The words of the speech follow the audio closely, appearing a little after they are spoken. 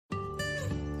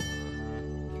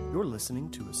You're listening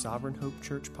to a Sovereign Hope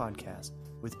Church podcast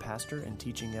with pastor and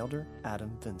teaching elder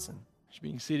Adam Vinson.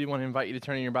 Being seated, I want to invite you to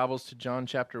turn in your Bibles to John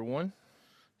chapter 1.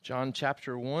 John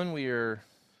chapter 1, we are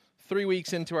 3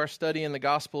 weeks into our study in the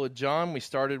Gospel of John. We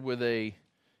started with a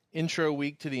intro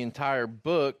week to the entire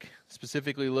book,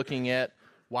 specifically looking at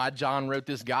why John wrote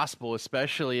this gospel,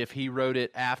 especially if he wrote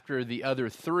it after the other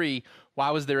three.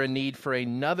 Why was there a need for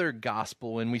another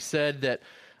gospel? And we said that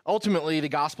ultimately the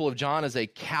Gospel of John is a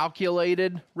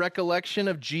calculated recollection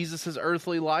of Jesus'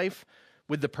 earthly life,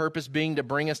 with the purpose being to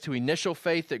bring us to initial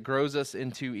faith that grows us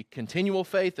into a continual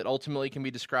faith that ultimately can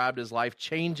be described as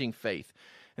life-changing faith.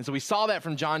 And so we saw that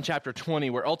from John chapter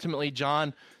 20, where ultimately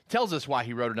John tells us why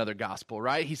he wrote another gospel,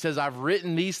 right? He says, I've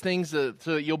written these things so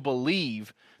that you'll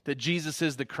believe that Jesus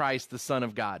is the Christ, the Son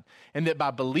of God, and that by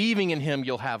believing in him,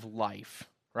 you'll have life,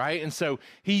 right? And so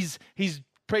he's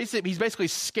basically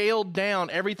scaled down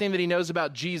everything that he knows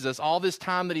about Jesus, all this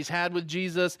time that he's had with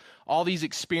Jesus, all these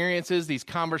experiences, these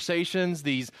conversations,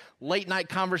 these late night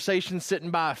conversations sitting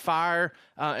by a fire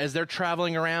as they're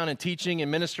traveling around and teaching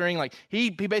and ministering. Like he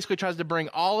basically tries to bring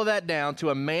all of that down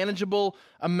to a manageable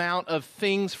amount of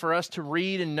things for us to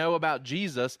read and know about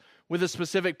Jesus with a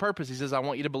specific purpose. He says, I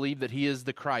want you to believe that he is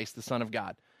the Christ, the Son of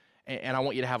God, and I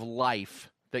want you to have life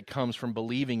that comes from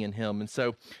believing in him. And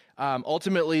so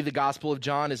ultimately, the Gospel of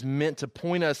John is meant to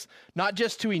point us not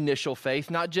just to initial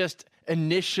faith, not just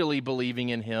initially believing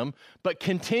in him, but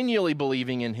continually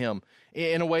believing in him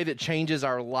in a way that changes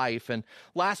our life. And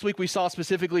last week we saw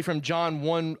specifically from John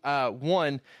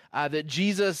 1:1 that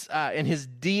Jesus and his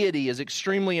deity is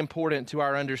extremely important to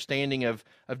our understanding of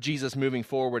Jesus moving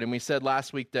forward. And we said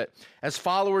last week that as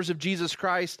followers of Jesus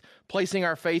Christ, placing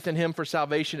our faith in him for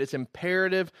salvation, it's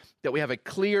imperative that we have a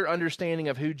clear understanding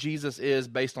of who Jesus is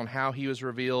based on how he was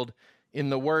revealed in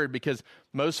the Word, because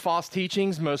most false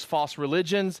teachings, most false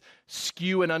religions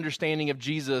skew an understanding of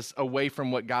Jesus away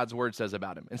from what God's Word says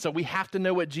about him. And so we have to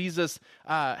know what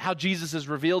how Jesus is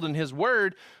revealed in his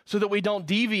Word so that we don't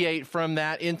deviate from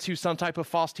that into some type of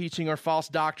false teaching or false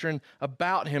doctrine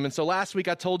about him. And so last week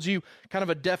I told you kind of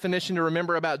a definition to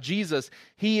remember about Jesus.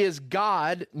 He is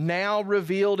God now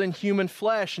revealed in human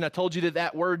flesh. And I told you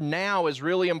that word now is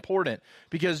really important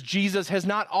because Jesus has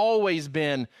not always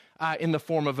been in the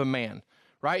form of a man,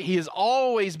 right? He has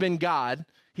always been God.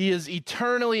 He is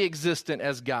eternally existent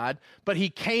as God, but he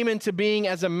came into being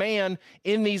as a man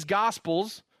in these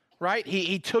Gospels, right?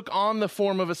 He took on the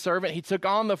form of a servant. He took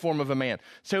on the form of a man.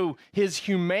 So his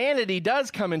humanity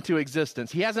does come into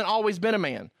existence. He hasn't always been a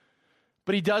man,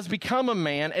 but he does become a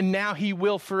man, and now he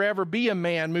will forever be a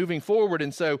man moving forward.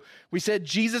 And so we said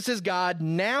Jesus is God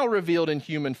now revealed in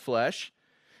human flesh.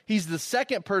 He's the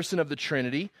second person of the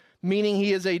Trinity, meaning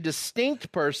he is a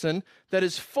distinct person that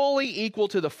is fully equal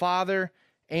to the Father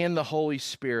and the Holy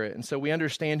Spirit. And so we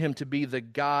understand him to be the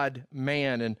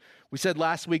God-man. And we said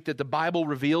last week that the Bible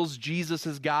reveals Jesus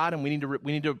as God, and we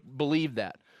need to believe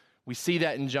that. We see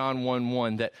that in John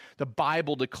 1:1, that the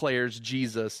Bible declares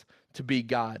Jesus to be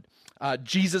God.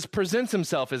 Jesus presents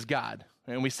himself as God,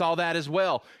 and we saw that as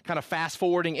well. Kind of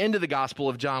fast-forwarding into the Gospel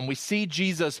of John, we see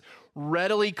Jesus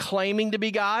readily claiming to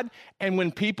be God, and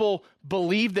when people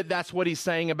believe that that's what he's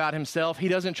saying about himself, he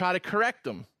doesn't try to correct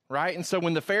them, right? And so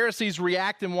when the Pharisees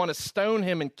react and want to stone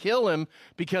him and kill him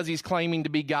because he's claiming to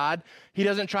be God, he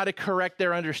doesn't try to correct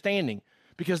their understanding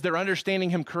because they're understanding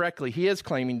him correctly. He is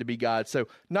claiming to be God. So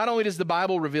not only does the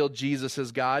Bible reveal Jesus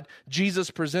as God,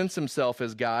 Jesus presents himself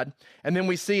as God, and then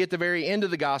we see at the very end of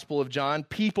the Gospel of John,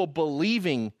 people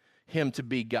believing him to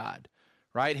be God.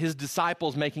 Right? His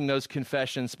disciples making those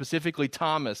confessions, specifically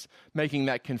Thomas making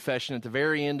that confession at the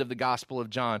very end of the Gospel of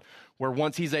John, where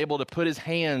once he's able to put his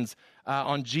hands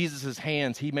on Jesus'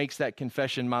 hands, he makes that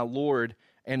confession, my Lord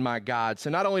and my God. So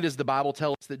not only does the Bible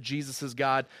tell us that Jesus is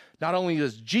God, not only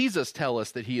does Jesus tell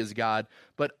us that he is God,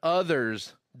 but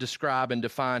others describe and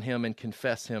define him and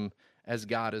confess him as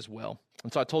God as well.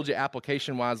 And so I told you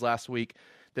application-wise last week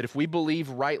that if we believe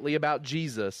rightly about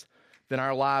Jesus, then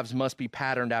our lives must be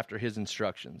patterned after his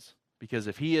instructions. Because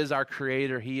if he is our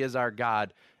creator, he is our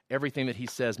God, everything that he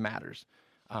says matters.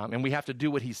 And we have to do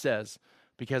what he says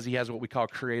because he has what we call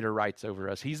creator rights over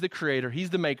us. He's the creator, he's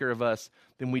the maker of us,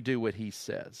 then we do what he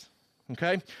says.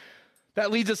 Okay? That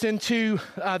leads us into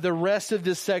the rest of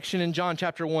this section in John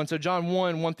chapter 1. So John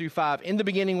 1:1-5. In the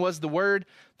beginning was the Word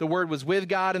was with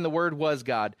God, and the Word was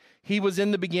God. He was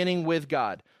in the beginning with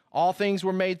God. All things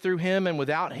were made through him, and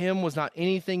without him was not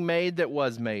anything made that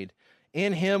was made.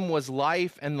 In him was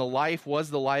life, and the life was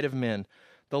the light of men.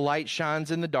 The light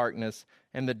shines in the darkness,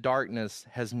 and the darkness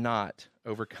has not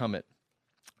overcome it.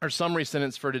 Our summary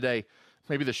sentence for today,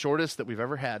 maybe the shortest that we've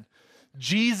ever had.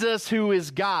 Jesus, who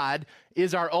is God,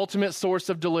 is our ultimate source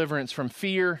of deliverance from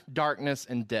fear, darkness,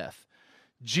 and death.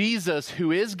 Jesus,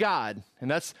 who is God, and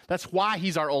that's why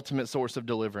he's our ultimate source of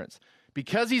deliverance.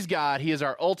 Because he's God, he is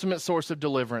our ultimate source of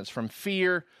deliverance from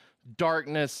fear,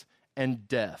 darkness, and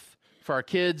death. For our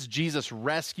kids, Jesus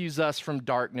rescues us from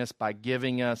darkness by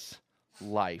giving us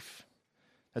life.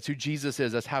 That's who Jesus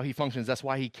is. That's how he functions. That's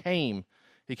why he came.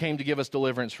 He came to give us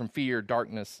deliverance from fear,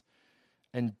 darkness,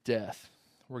 and death.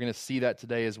 We're going to see that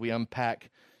today as we unpack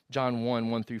John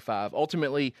 1 through 5.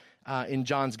 Ultimately, in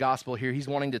John's gospel here, he's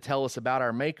wanting to tell us about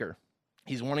our Maker.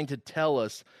 He's wanting to tell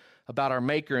us about our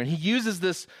Maker. And he uses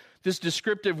this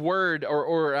descriptive word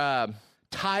or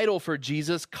title for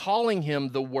Jesus, calling him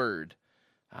the Word.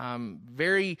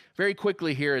 Very, very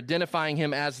quickly here, identifying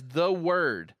him as the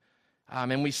Word.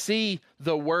 And we see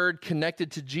the Word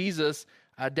connected to Jesus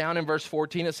down in verse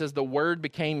 14. It says, the Word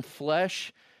became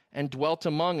flesh and dwelt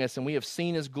among us, and we have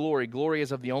seen his glory. Glory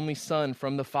is of the only Son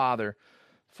from the Father,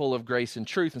 full of grace and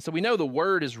truth. And so we know the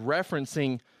Word is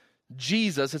referencing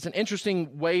Jesus. It's an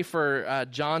interesting way for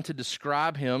John to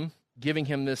describe him, giving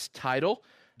him this title.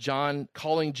 John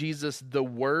calling Jesus the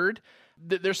Word.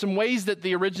 There's some ways that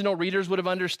the original readers would have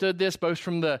understood this, both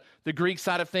from the Greek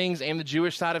side of things and the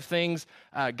Jewish side of things.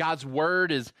 God's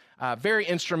Word is very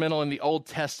instrumental in the Old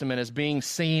Testament as being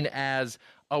seen as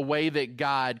a way that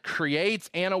God creates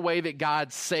and a way that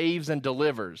God saves and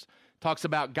delivers. Talks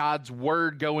about God's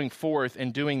Word going forth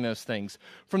and doing those things.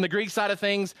 From the Greek side of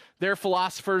things, their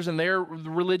philosophers and their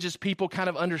religious people kind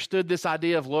of understood this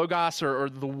idea of logos or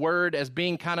the Word as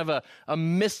being kind of a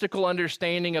mystical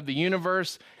understanding of the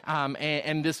universe,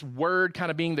 and this Word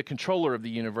kind of being the controller of the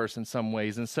universe in some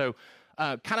ways. And so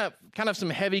kind of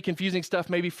some heavy, confusing stuff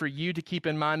maybe for you to keep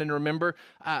in mind and remember.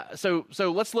 So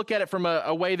let's look at it from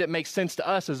a way that makes sense to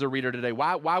us as a reader today.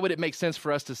 Why would it make sense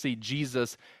for us to see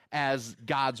Jesus as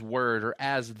God's Word or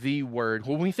as the Word?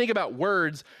 When we think about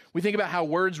words, we think about how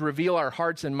words reveal our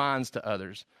hearts and minds to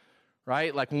others,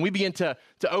 right? Like when we begin to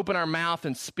open our mouth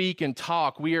and speak and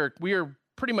talk, we are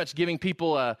pretty much giving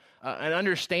people an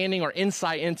understanding or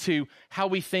insight into how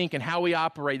we think and how we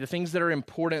operate, the things that are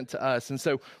important to us. And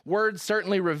so words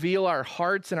certainly reveal our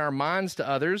hearts and our minds to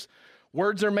others.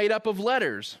 Words are made up of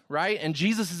letters, right? And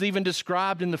Jesus is even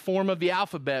described in the form of the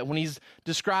alphabet when he's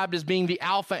described as being the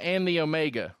Alpha and the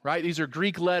Omega, right? These are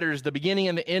Greek letters, the beginning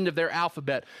and the end of their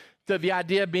alphabet. The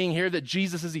idea being here that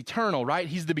Jesus is eternal, right?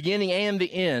 He's the beginning and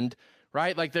the end,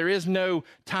 right? Like there is no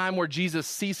time where Jesus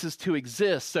ceases to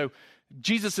exist. So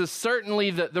Jesus is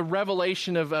certainly the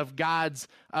revelation of God's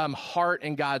heart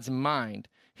and God's mind.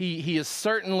 He is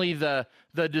certainly the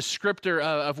descriptor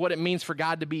of what it means for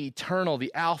God to be eternal,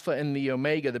 the Alpha and the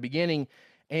Omega, the beginning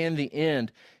and the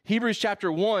end. Hebrews chapter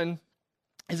 1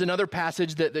 is another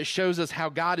passage that shows us how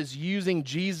God is using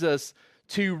Jesus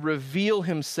to reveal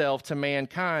himself to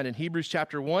mankind. In Hebrews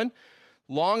chapter 1,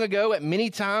 long ago, at many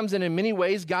times and in many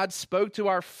ways, God spoke to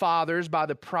our fathers by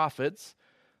the prophets.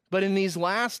 But in these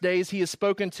last days, he has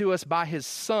spoken to us by his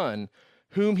Son,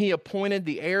 whom he appointed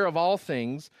the heir of all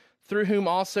things, through whom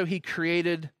also he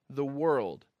created the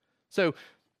world. So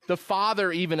the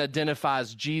Father even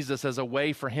identifies Jesus as a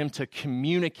way for him to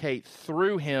communicate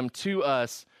through him to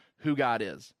us who God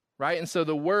is, right? And so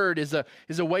the Word is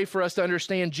a way for us to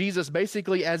understand Jesus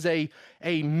basically as a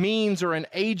means or an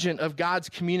agent of God's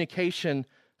communication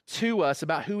to us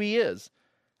about who he is.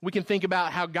 We can think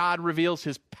about how God reveals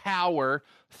his power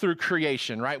through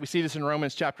creation, right? We see this in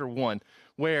Romans chapter 1,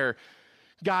 where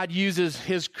God uses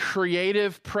his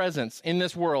creative presence in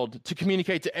this world to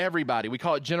communicate to everybody. We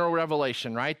call it general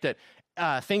revelation, right? That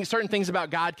certain things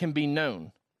about God can be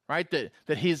known, right?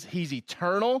 That he's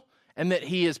eternal and that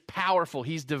he is powerful,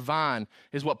 he's divine,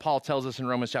 is what Paul tells us in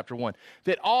Romans chapter 1.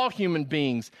 That all human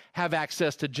beings have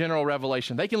access to general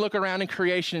revelation. They can look around in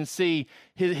creation and see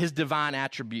his divine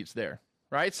attributes there.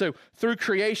 Right? So through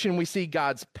creation, we see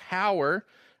God's power.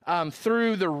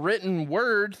 Through the written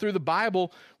word, through the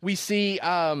Bible, we see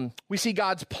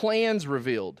God's plans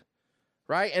revealed.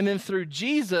 Right? And then through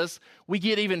Jesus, we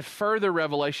get even further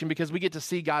revelation because we get to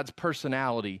see God's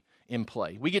personality in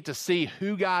play. We get to see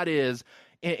who God is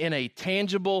in a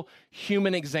tangible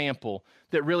human example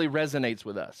that really resonates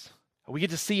with us. We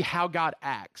get to see how God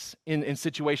acts in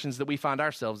situations that we find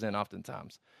ourselves in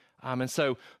oftentimes. And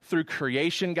so through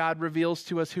creation, God reveals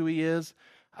to us who he is.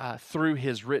 Through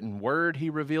his written word, he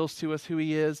reveals to us who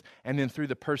he is. And then through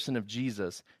the person of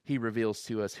Jesus, he reveals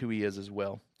to us who he is as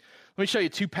well. Let me show you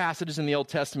two passages in the Old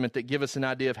Testament that give us an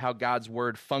idea of how God's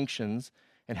word functions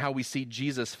and how we see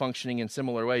Jesus functioning in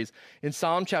similar ways. In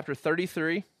Psalm chapter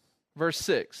 33, verse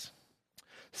 6,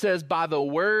 says, "By the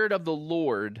word of the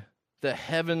Lord the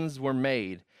heavens were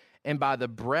made, and by the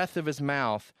breath of his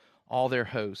mouth, all their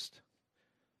host.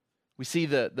 We see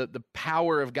the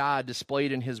power of God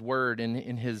displayed in his word and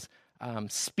in his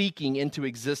speaking into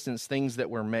existence things that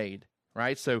were made,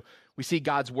 right? So we see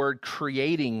God's word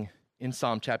creating in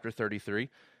Psalm chapter 33.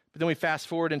 But then we fast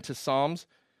forward into Psalms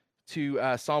to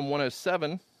Psalm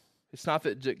 107. It's not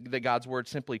that God's word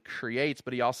simply creates,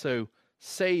 but he also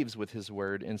saves with his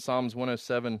word. In Psalms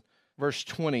 107, verse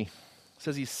 20, it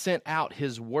says he sent out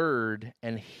his word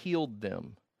and healed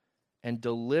them and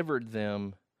delivered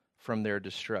them from their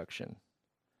destruction.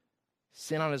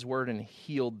 Sent out his word and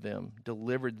healed them,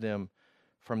 delivered them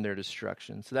from their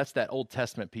destruction. So that's that Old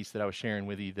Testament piece that I was sharing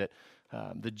with you, that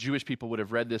the Jewish people would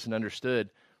have read this and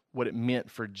understood what it meant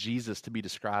for Jesus to be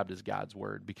described as God's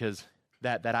word, because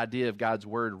that idea of God's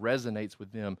word resonates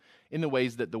with them in the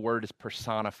ways that the word is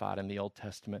personified in the Old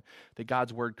Testament, that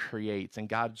God's word creates and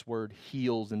God's word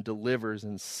heals and delivers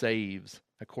and saves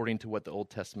according to what the Old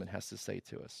Testament has to say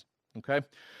to us. Okay?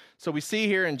 So we see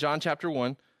here in John chapter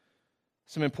 1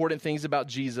 some important things about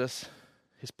Jesus,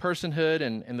 his personhood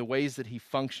and the ways that he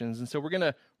functions. And so we're going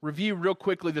to review real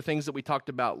quickly the things that we talked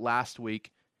about last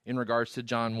week in regards to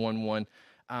John 1:1.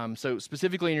 So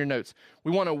specifically in your notes,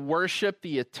 we want to worship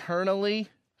the eternally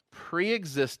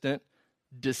pre-existent,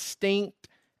 distinct,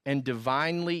 and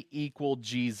divinely equal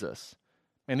Jesus.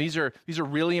 And these are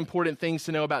really important things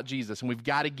to know about Jesus. And we've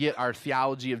got to get our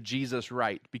theology of Jesus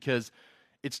right, because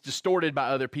it's distorted by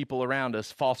other people around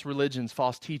us, false religions,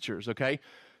 false teachers, okay?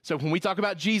 So when we talk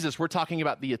about Jesus, we're talking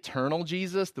about the eternal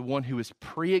Jesus, the one who is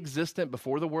pre-existent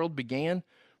before the world began.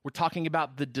 We're talking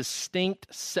about the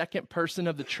distinct second person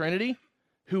of the Trinity,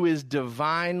 who is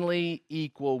divinely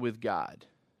equal with God.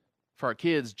 For our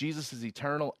kids, Jesus is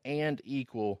eternal and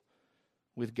equal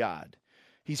with God.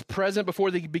 He's present before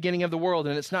the beginning of the world,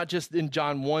 and it's not just in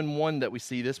John 1:1 that we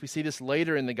see this. We see this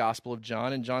later in the Gospel of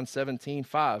John, in John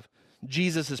 17:5.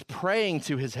 Jesus is praying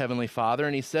to his heavenly Father,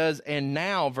 and he says, and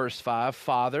now, verse 5,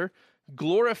 Father,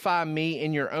 glorify me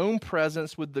in your own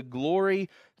presence with the glory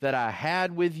that I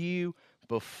had with you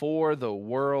before the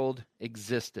world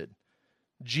existed.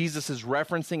 Jesus is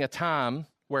referencing a time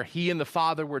where he and the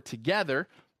Father were together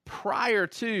prior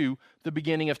to the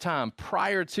beginning of time,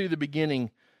 prior to the beginning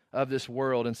of this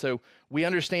world. And so we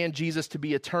understand Jesus to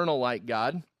be eternal like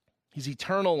God. He's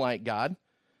eternal like God.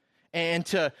 And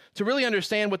to really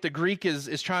understand what the Greek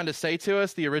is trying to say to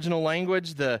us, the original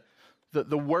language, the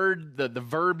word, the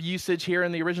verb usage here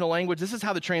in the original language, this is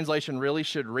how the translation really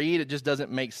should read. It just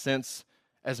doesn't make sense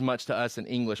as much to us in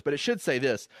English, but it should say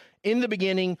this: in the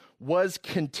beginning was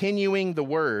continuing the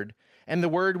Word, and the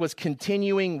Word was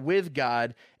continuing with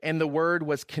God, and the Word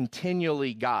was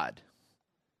continually God.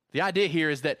 The idea here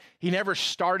is that he never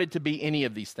started to be any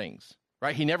of these things,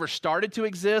 right? He never started to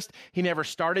exist. He never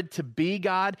started to be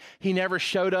God. He never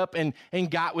showed up and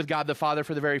got with God the Father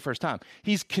for the very first time.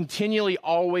 He's continually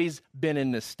always been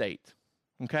in this state,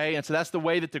 okay? And so that's the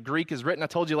way that the Greek is written. I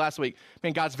told you last week,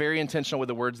 man, God's very intentional with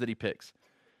the words that he picks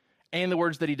and the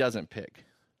words that he doesn't pick,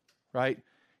 right?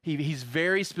 He's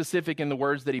very specific in the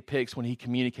words that he picks when he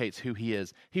communicates who he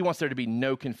is. He wants there to be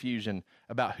no confusion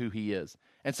about who he is.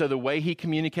 And so the way he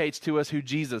communicates to us who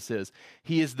Jesus is,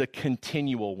 he is the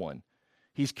continual one.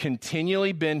 He's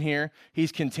continually been here.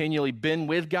 He's continually been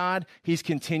with God. He's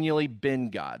continually been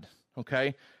God,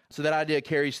 okay? So that idea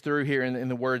carries through here in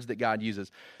the words that God uses.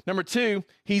 Number two,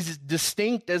 he's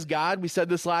distinct as God. We said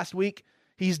this last week.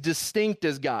 He's distinct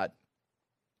as God.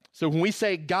 So when we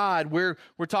say God, we're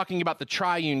talking about the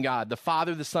triune God, the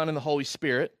Father, the Son, and the Holy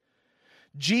Spirit.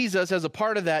 Jesus, as a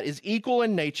part of that, is equal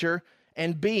in nature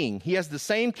and being. He has the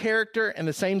same character and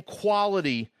the same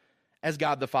quality as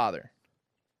God the Father.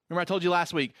 Remember I told you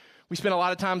last week, we spent a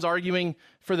lot of times arguing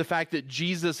for the fact that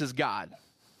Jesus is God.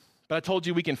 But I told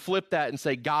you we can flip that and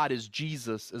say God is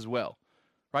Jesus as well,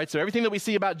 right? So everything that we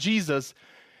see about Jesus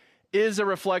is a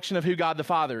reflection of who God the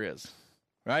Father is,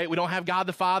 right? We don't have God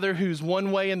the Father who's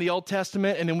one way in the Old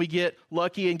Testament, and then we get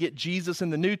lucky and get Jesus in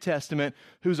the New Testament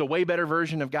who's a way better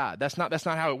version of God. That's not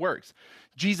how it works.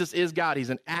 Jesus is God. He's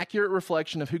an accurate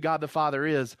reflection of who God the Father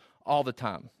is all the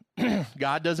time.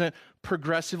 God doesn't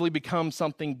progressively become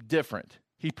something different.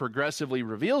 He progressively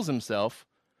reveals himself,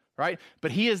 right?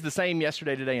 But he is the same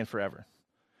yesterday, today, and forever.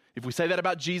 If we say that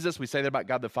about Jesus, we say that about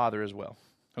God the Father as well,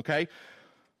 okay?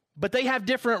 But they have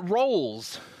different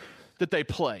roles that they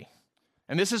play.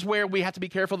 And this is where we have to be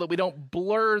careful that we don't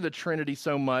blur the Trinity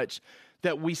so much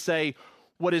that we say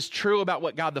what is true about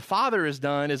what God the Father has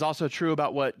done is also true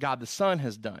about what God the Son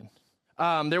has done.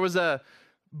 There was a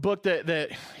book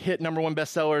that hit #1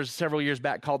 bestsellers several years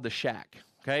back called The Shack,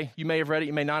 okay? You may have read it,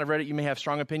 you may not have read it, you may have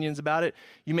strong opinions about it,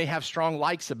 you may have strong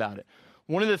likes about it.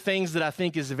 One of the things that I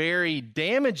think is very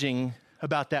damaging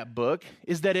about that book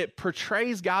is that it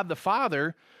portrays God the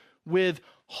Father with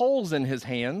holes in his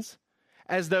hands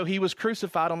as though he was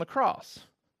crucified on the cross,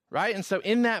 right? And so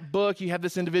in that book, you have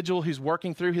this individual who's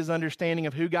working through his understanding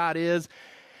of who God is,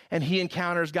 and he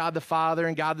encounters God the Father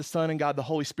and God the Son and God the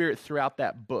Holy Spirit throughout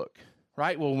that book,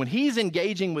 right? Well, when he's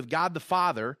engaging with God the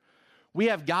Father, we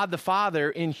have God the Father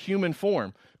in human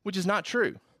form, which is not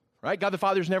true, right? God the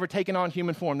Father's never taken on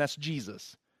human form. That's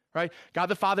Jesus, right? God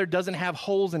the Father doesn't have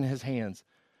holes in his hands.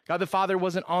 God the Father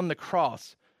wasn't on the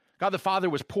cross. God the Father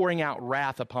was pouring out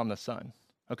wrath upon the Son,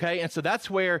 okay? And so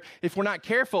that's where, if we're not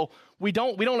careful, we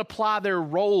don't apply their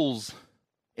roles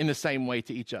in the same way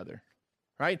to each other,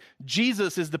 right?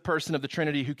 Jesus is the person of the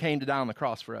Trinity who came to die on the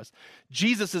cross for us.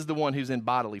 Jesus is the one who's in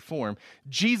bodily form.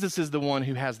 Jesus is the one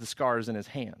who has the scars in his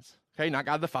hands, okay? Not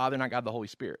God the Father, not God the Holy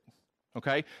Spirit,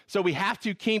 okay? So we have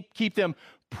to keep them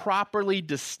properly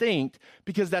distinct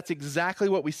because that's exactly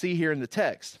what we see here in the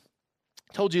text.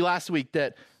 I told you last week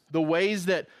that the ways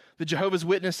that the Jehovah's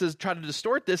Witnesses try to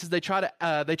distort this is they try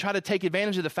to take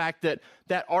advantage of the fact that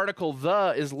that article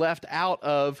 "the" is left out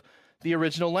of the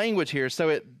original language here.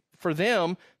 So for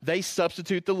them, they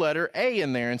substitute the letter A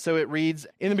in there. And so it reads,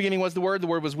 in the beginning was the Word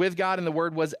was with God, and the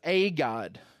Word was a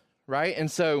God, right? And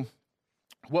so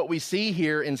what we see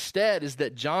here instead is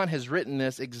that John has written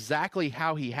this exactly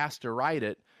how he has to write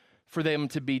it for them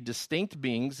to be distinct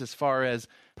beings as far as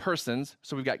persons.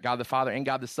 So we've got God the Father and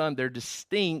God the Son. They're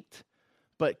distinct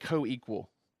but co-equal,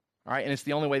 all right? And it's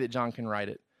the only way that John can write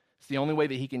it. It's the only way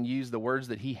that he can use the words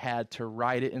that he had to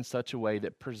write it in such a way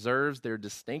that preserves their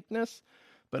distinctness,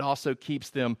 but also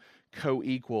keeps them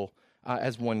co-equal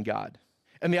as one God.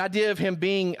 And the idea of him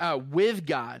being with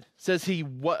God says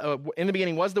in the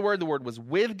beginning was the Word was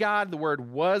with God, the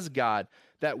Word was God.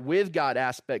 That with God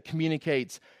aspect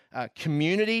communicates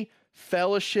community,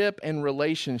 fellowship, and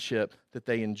relationship that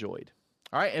they enjoyed.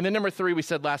 All right, and then number 3, we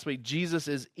said last week, Jesus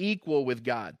is equal with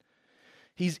God.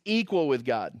 He's equal with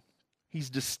God. He's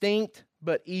distinct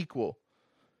but equal.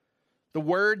 The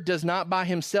Word does not by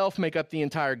himself make up the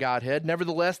entire Godhead.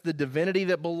 Nevertheless, the divinity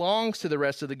that belongs to the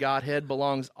rest of the Godhead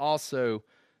belongs also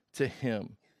to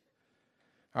him.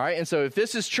 All right, and so if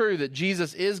this is true, that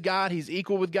Jesus is God, he's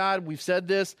equal with God, we've said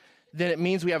this, then it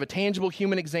means we have a tangible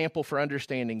human example for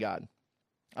understanding God.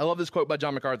 I love this quote by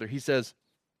John MacArthur. He says,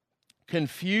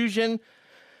 "Confusion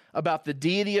about the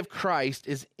deity of Christ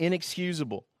is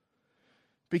inexcusable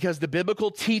because the biblical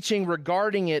teaching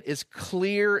regarding it is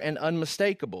clear and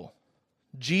unmistakable.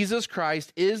 Jesus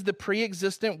Christ is the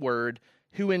pre-existent Word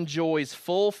who enjoys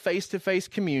full face-to-face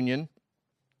communion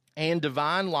and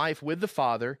divine life with the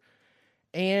Father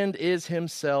and is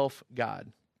himself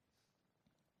God."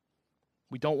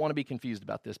 We don't want to be confused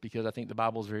about this because I think the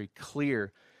Bible is very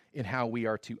clear in how we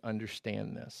are to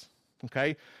understand this.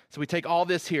 Okay? So we take all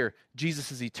this here.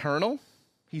 Jesus is eternal,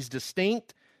 he's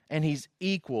distinct, and he's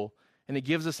equal. And it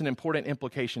gives us an important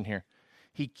implication here.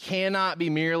 He cannot be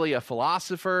merely a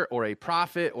philosopher or a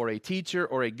prophet or a teacher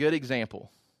or a good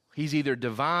example. He's either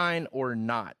divine or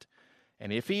not.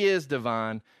 And if he is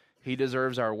divine, he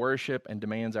deserves our worship and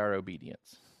demands our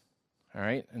obedience. All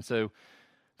right? And so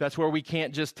that's where we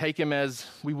can't just take him as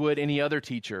we would any other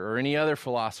teacher or any other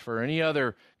philosopher or any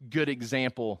other good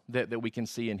example that we can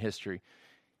see in history.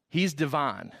 He's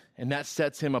divine, and that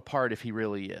sets him apart if he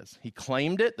really is. He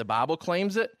claimed it. The Bible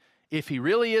claims it. If he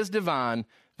really is divine,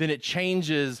 then it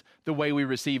changes the way we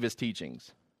receive his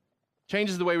teachings.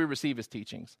 Changes the way we receive his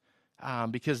teachings.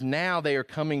 Because now they are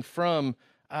coming from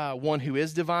one who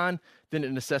is divine, then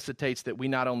it necessitates that we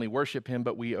not only worship him,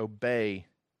 but we obey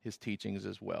his teachings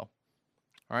as well.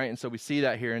 All right, and so we see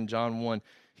that here in John 1.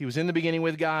 He was in the beginning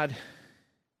with God,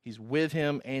 he's with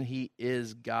him, and he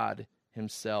is God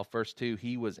himself. Verse 2,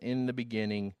 he was in the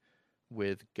beginning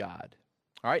with God.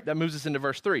 All right, that moves us into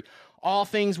verse 3. All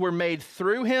things were made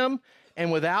through him,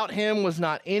 and without him was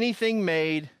not anything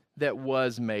made that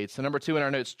was made. So number 2 in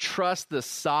our notes, trust the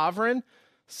sovereign,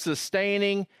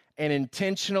 sustaining, and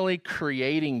intentionally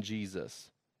creating Jesus.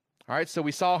 All right, so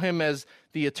we saw him as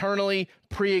the eternally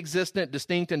pre-existent,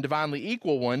 distinct, and divinely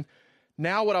equal one.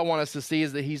 Now what I want us to see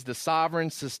is that he's the sovereign,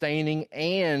 sustaining,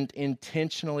 and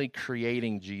intentionally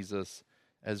creating Jesus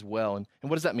as well. And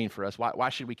what does that mean for us? Why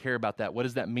should we care about that? What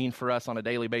does that mean for us on a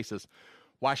daily basis?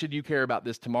 Why should you care about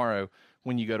this tomorrow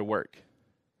when you go to work?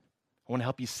 I want to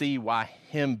help you see why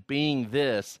him being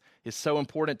this is so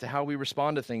important to how we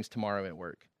respond to things tomorrow at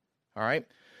work. All right?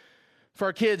 For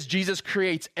our kids, Jesus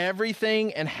creates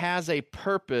everything and has a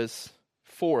purpose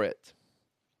for it.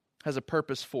 Has a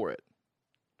purpose for it.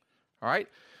 All right?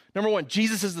 Number 1,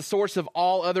 Jesus is the source of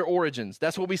all other origins.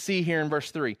 That's what we see here in verse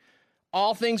 3.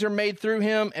 All things are made through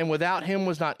him, and without him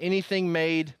was not anything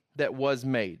made that was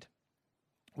made.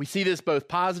 We see this both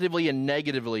positively and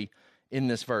negatively in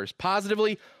this verse.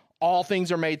 Positively, all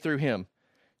things are made through him.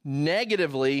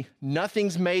 Negatively,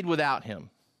 nothing's made without him.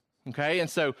 Okay, and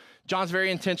so John's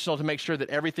very intentional to make sure that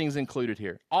everything's included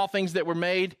here. All things that were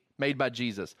made by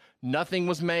Jesus. Nothing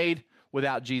was made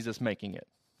without Jesus making it.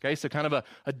 Okay, so kind of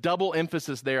a double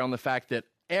emphasis there on the fact that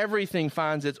everything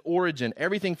finds its origin,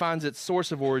 everything finds its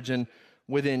source of origin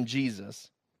within Jesus.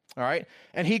 All right,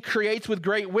 and he creates with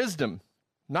great wisdom.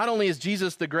 Not only is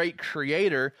Jesus the great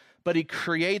creator, but he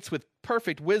creates with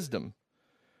perfect wisdom.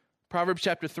 Proverbs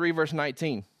chapter 3, verse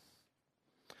 19.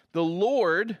 The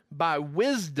Lord, by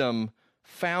wisdom,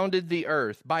 founded the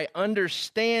earth. By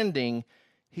understanding,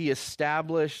 he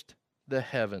established the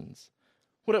heavens.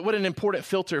 What an important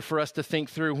filter for us to think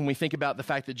through when we think about the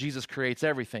fact that Jesus creates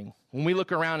everything. When we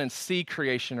look around and see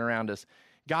creation around us,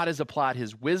 God has applied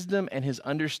his wisdom and his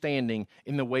understanding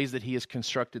in the ways that he has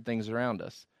constructed things around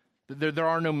us. There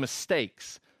are no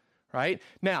mistakes. Right?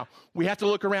 Now, we have to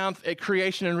look around at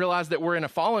creation and realize that we're in a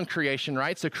fallen creation,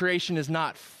 right? So creation is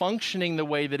not functioning the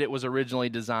way that it was originally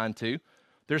designed to.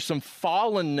 There's some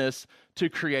fallenness to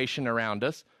creation around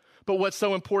us. But what's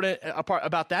so important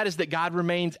about that is that God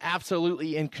remains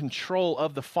absolutely in control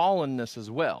of the fallenness as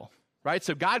well, right?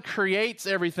 So God creates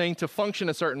everything to function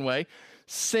a certain way.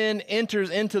 Sin enters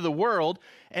into the world,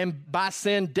 and by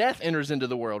sin, death enters into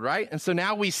the world, right? And so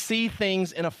now we see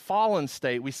things in a fallen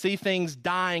state. We see things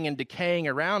dying and decaying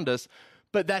around us,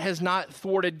 but that has not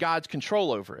thwarted God's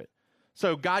control over it.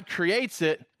 So God creates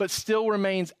it, but still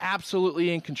remains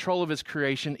absolutely in control of his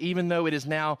creation, even though it is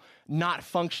now not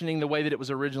functioning the way that it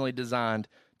was originally designed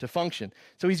to function.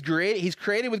 So he's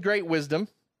created with great wisdom,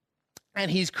 and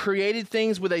he's created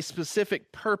things with a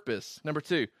specific purpose. Number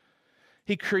 2.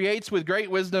 He creates with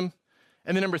great wisdom.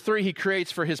 And then number 3, he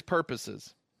creates for his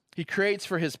purposes. He creates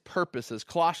for his purposes.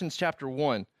 Colossians chapter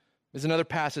 1 is another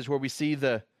passage where we see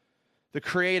the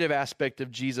creative aspect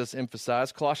of Jesus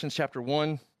emphasized. Colossians chapter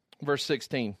 1, verse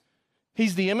 16.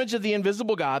 He's the image of the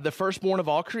invisible God, the firstborn of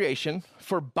all creation.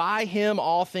 For by him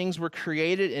all things were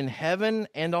created in heaven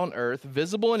and on earth,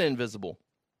 visible and invisible.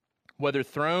 Whether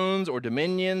thrones or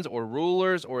dominions or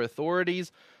rulers or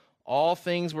authorities, all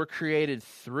things were created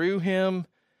through him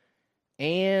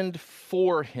and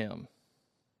for him.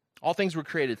 All things were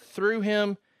created through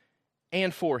him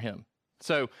and for him.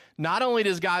 So not only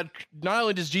does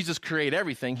Jesus create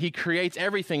everything, he creates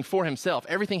everything for himself.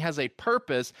 Everything has a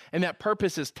purpose, and that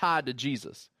purpose is tied to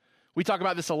Jesus. We talk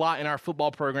about this a lot in our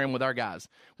football program with our guys.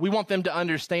 We want them to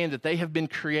understand that they have been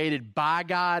created by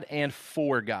God and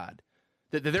for God.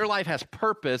 That their life has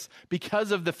purpose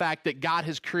because of the fact that God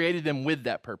has created them with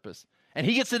that purpose. And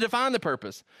he gets to define the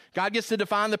purpose. God gets to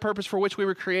define the purpose for which we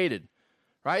were created.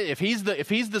 Right? If he's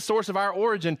the source of our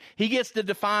origin, he gets to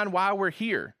define why we're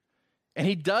here. And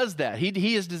he does that.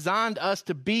 He has designed us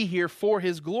to be here for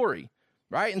his glory.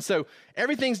 Right? And so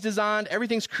everything's designed,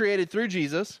 everything's created through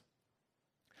Jesus.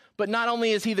 But not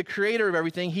only is he the creator of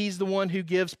everything, he's the one who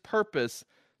gives purpose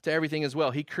to everything as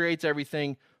well. He creates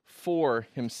everything for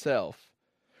himself.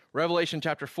 Revelation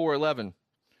chapter 4:11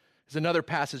 is another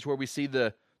passage where we see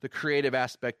the creative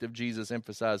aspect of Jesus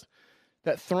emphasized.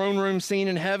 That throne room scene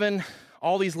in heaven,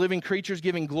 all these living creatures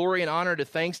giving glory and honor to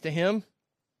thanks to him.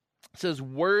 It says,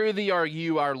 "Worthy are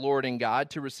you, our Lord and God,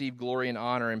 to receive glory and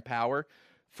honor and power,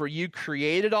 for you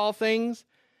created all things,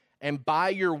 and by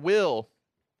your will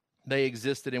they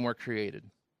existed and were created."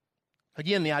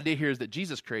 Again, the idea here is that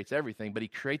Jesus creates everything, but he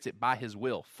creates it by his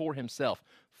will, for himself,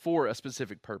 for a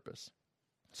specific purpose.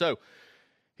 So,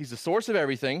 he's the source of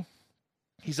everything.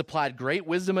 He's applied great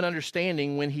wisdom and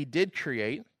understanding when he did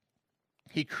create.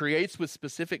 He creates with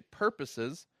specific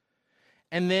purposes.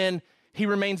 And then he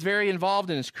remains very involved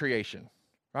in his creation,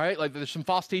 right? Like there's some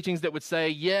false teachings that would say,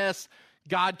 yes,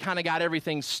 God kind of got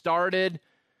everything started,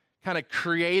 kind of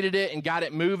created it and got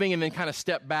it moving, and then kind of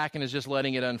stepped back and is just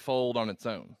letting it unfold on its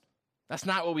own. That's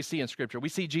not what we see in Scripture. We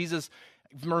see Jesus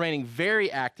remaining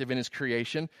very active in his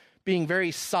creation, being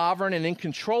very sovereign and in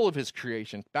control of his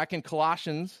creation. Back in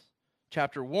Colossians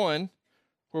chapter 1,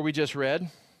 where we just read,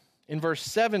 in verse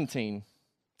 17,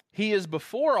 he is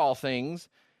before all things,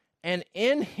 and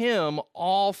in him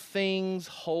all things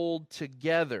hold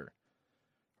together.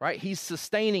 Right? He's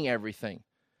sustaining everything.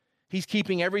 He's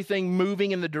keeping everything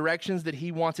moving in the directions that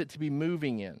he wants it to be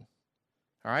moving in.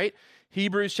 All right?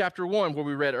 Hebrews chapter 1, where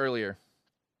we read earlier,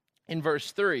 in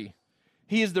verse 3,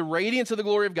 he is the radiance of the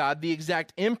glory of God, the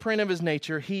exact imprint of his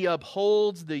nature. He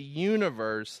upholds the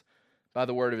universe by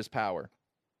the word of his power.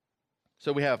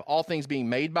 So we have all things being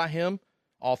made by him,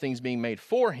 all things being made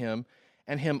for him,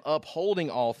 and him upholding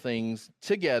all things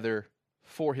together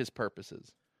for his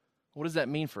purposes. What does that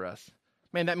mean for us?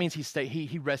 Man, that means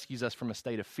he rescues us from a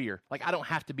state of fear. Like, I don't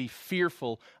have to be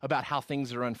fearful about how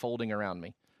things are unfolding around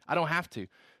me. I don't have to,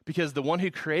 because the one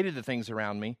who created the things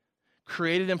around me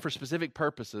created them for specific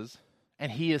purposes,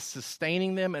 and he is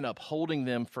sustaining them and upholding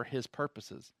them for his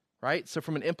purposes, right? So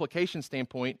from an implication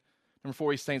standpoint, number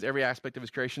 4, he sustains every aspect of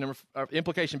his creation.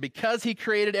 Implication, because he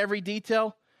created every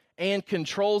detail and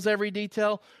controls every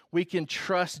detail, we can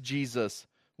trust Jesus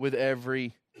with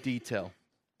every detail.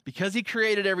 Because he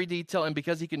created every detail and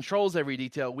because he controls every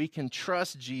detail, we can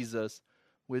trust Jesus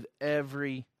with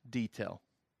every detail.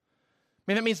 I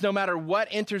mean, that means no matter what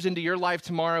enters into your life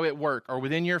tomorrow at work or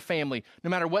within your family, no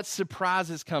matter what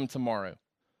surprises come tomorrow,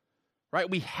 right?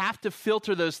 We have to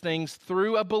filter those things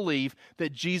through a belief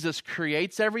that Jesus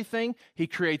creates everything. He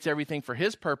creates everything for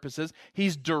his purposes.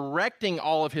 He's directing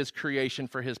all of his creation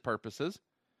for his purposes.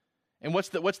 And what's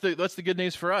the good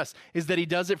news for us is that he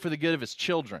does it for the good of his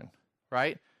children,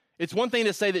 right? It's one thing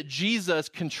to say that Jesus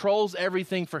controls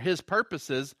everything for his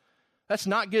purposes. That's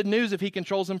not good news if he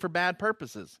controls them for bad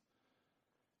purposes,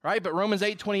 right? But Romans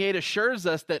 8:28 assures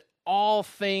us that all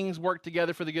things work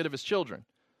together for the good of his children.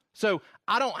 So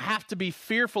I don't have to be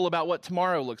fearful about what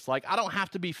tomorrow looks like. I don't have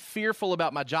to be fearful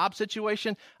about my job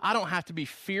situation. I don't have to be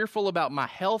fearful about my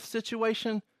health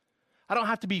situation. I don't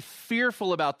have to be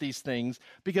fearful about these things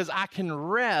because I can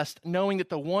rest knowing that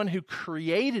the one who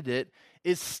created it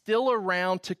is still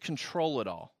around to control it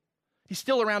all. He's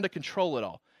still around to control it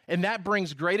all. And that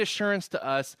brings great assurance to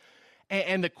us.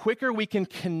 And the quicker we can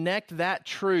connect that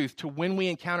truth to when we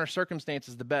encounter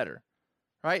circumstances, the better,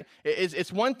 right?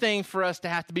 It's one thing for us to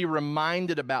have to be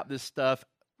reminded about this stuff,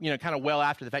 kind of well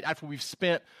after the fact, after we've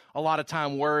spent a lot of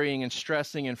time worrying and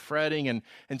stressing and fretting and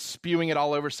spewing it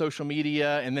all over social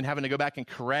media and then having to go back and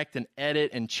correct and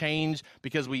edit and change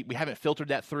because we haven't filtered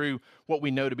that through what we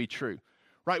know to be true,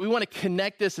 right? We want to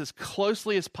connect this as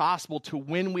closely as possible to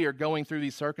when we are going through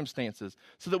these circumstances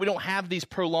so that we don't have these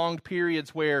prolonged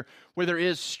periods where there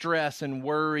is stress and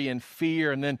worry and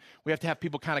fear, and then we have to have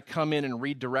people kind of come in and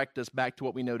redirect us back to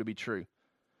what we know to be true.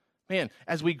 Man,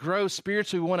 as we grow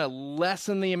spiritually, we want to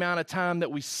lessen the amount of time that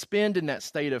we spend in that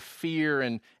state of fear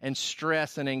and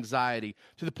stress and anxiety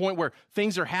to the point where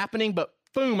things are happening, but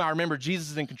boom, I remember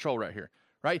Jesus is in control right here,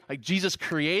 right? Like Jesus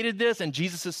created this and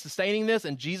Jesus is sustaining this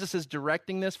and Jesus is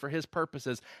directing this for his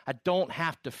purposes. I don't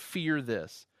have to fear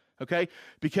this, okay?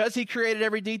 Because he created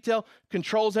every detail,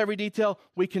 controls every detail,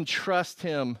 we can trust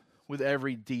him with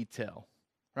every detail,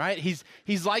 right?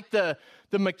 He's like the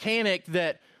mechanic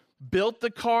that built the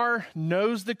car,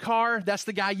 knows the car. That's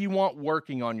the guy you want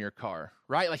working on your car,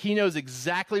 right? Like he knows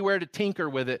exactly where to tinker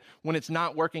with it when it's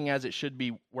not working as it should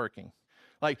be working.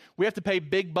 Like we have to pay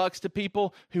big bucks to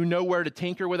people who know where to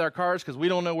tinker with our cars because we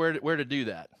don't know where to do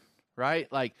that, right?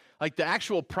 Like the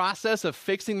actual process of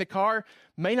fixing the car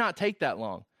may not take that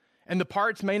long. And the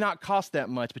parts may not cost that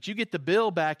much, but you get the bill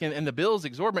back and the bill is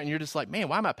exorbitant and you're just like, man,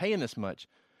 why am I paying this much?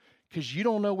 Because you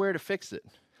don't know where to fix it.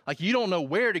 Like you don't know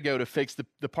where to go to fix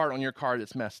the part on your car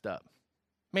that's messed up.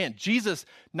 Man, Jesus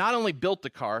not only built the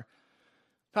car,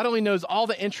 not only knows all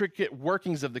the intricate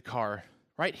workings of the car,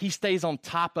 right? He stays on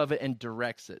top of it and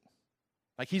directs it.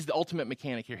 Like he's the ultimate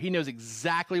mechanic here. He knows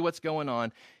exactly what's going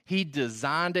on. He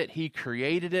designed it, he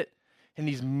created it, and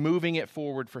he's moving it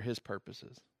forward for his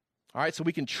purposes. All right, so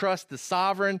we can trust the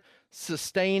sovereign,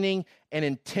 sustaining, and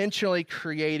intentionally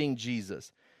creating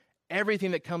Jesus.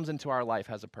 Everything that comes into our life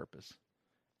has a purpose.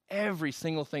 Every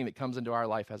single thing that comes into our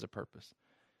life has a purpose.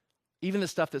 Even the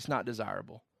stuff that's not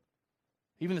desirable.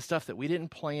 Even the stuff that we didn't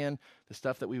plan, the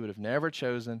stuff that we would have never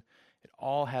chosen, it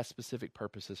all has specific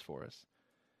purposes for us.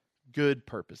 Good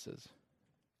purposes.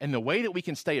 And the way that we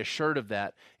can stay assured of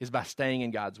that is by staying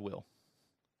in God's will,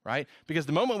 right? Because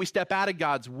the moment we step out of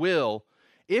God's will,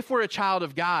 if we're a child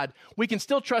of God, we can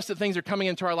still trust that things are coming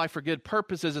into our life for good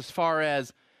purposes as far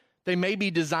as they may be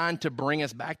designed to bring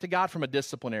us back to God from a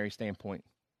disciplinary standpoint.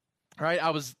 Right, I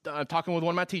was talking with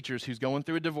one of my teachers who's going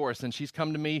through a divorce, and she's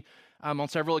come to me on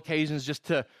several occasions just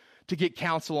to get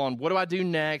counsel on what do I do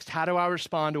next? How do I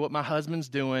respond to what my husband's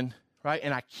doing? Right,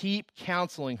 and I keep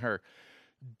counseling her,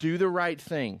 do the right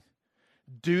thing.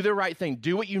 Do the right thing.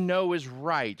 Do what you know is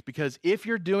right, because if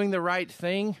you're doing the right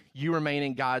thing, you remain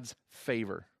in God's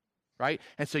favor, right?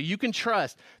 And so you can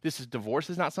trust divorce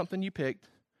is not something you picked.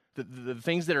 The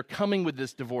things that are coming with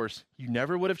this divorce, you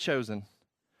never would have chosen.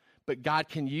 But God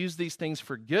can use these things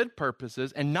for good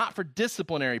purposes and not for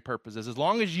disciplinary purposes. As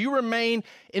long as you remain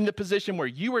in the position where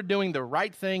you are doing the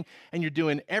right thing and you're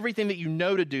doing everything that you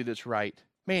know to do that's right,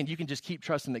 man, you can just keep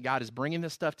trusting that God is bringing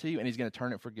this stuff to you and he's going to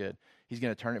turn it for good. He's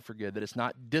going to turn it for good, that it's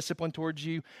not discipline towards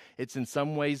you. It's in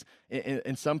some ways,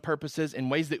 in some purposes, in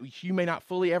ways that you may not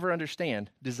fully ever understand,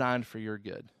 designed for your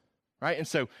good, right? And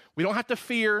so we don't have to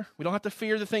fear. We don't have to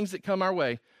fear the things that come our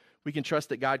way. We can trust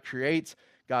that God creates,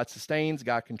 God sustains,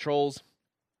 God controls,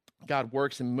 God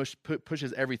works and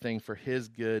pushes everything for his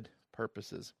good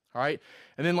purposes, all right?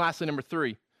 And then lastly, number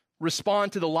 3,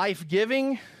 respond to the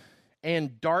life-giving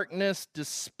and darkness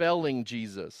dispelling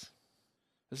Jesus.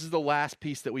 This is the last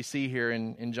piece that we see here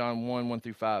in John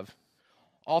 1:1-5.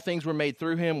 All things were made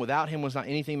through him. Without him was not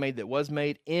anything made that was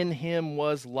made. In him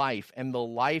was life, and the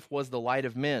life was the light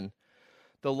of men.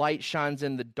 The light shines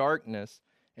in the darkness,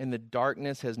 and the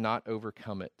darkness has not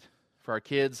overcome it. For our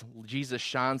kids, Jesus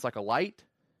shines like a light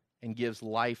and gives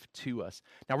life to us.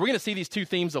 Now, we're going to see these two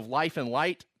themes of life and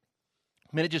light.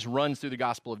 I mean, it just runs through the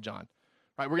Gospel of John.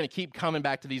 Right? We're going to keep coming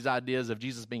back to these ideas of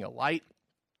Jesus being a light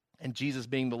and Jesus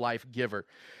being the life giver.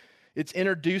 It's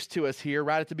introduced to us here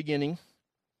right at the beginning.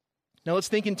 Now, let's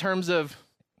think in terms of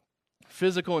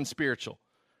physical and spiritual,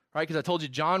 right? Because I told you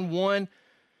John 1,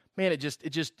 man, it just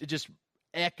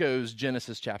echoes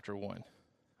Genesis chapter 1.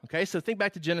 Okay, so think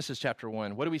back to Genesis chapter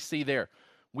 1. What do we see there?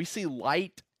 We see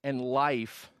light and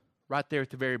life right there at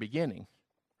the very beginning,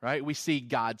 right? We see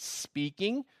God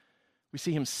speaking. We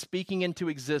see him speaking into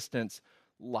existence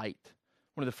light.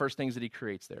 One of the first things that he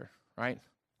creates there, right?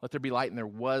 Let there be light, and there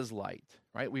was light,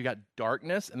 right? We've got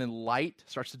darkness, and then light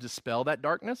starts to dispel that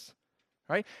darkness,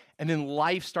 right? And then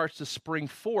life starts to spring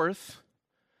forth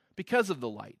because of the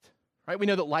light, right? We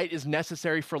know that light is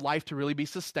necessary for life to really be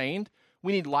sustained.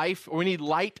 We need life, or we need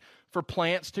light for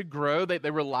plants to grow.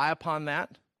 They rely upon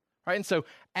that, right? And so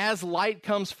as light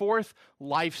comes forth,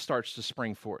 life starts to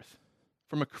spring forth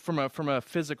from a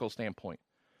physical standpoint.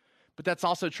 But that's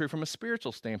also true from a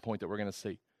spiritual standpoint that we're going to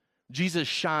see. Jesus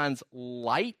shines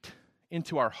light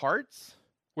into our hearts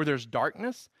where there's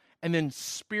darkness, and then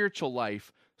spiritual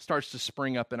life starts to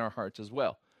spring up in our hearts as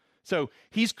well. So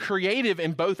he's creative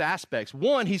in both aspects.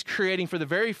 One, he's creating for the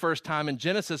very first time in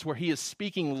Genesis where he is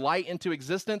speaking light into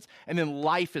existence, and then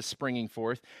life is springing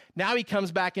forth. Now he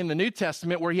comes back in the New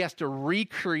Testament where he has to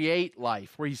recreate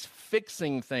life, where he's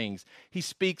fixing things. He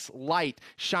speaks light,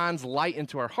 shines light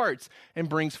into our hearts, and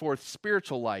brings forth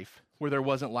spiritual life where there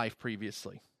wasn't life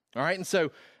previously. All right, and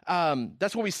so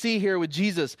that's what we see here with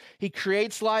Jesus. He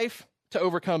creates life to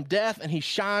overcome death, and he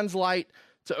shines light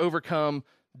to overcome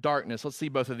darkness. Let's see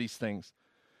both of these things.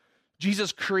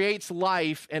 Jesus creates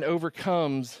life and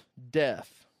overcomes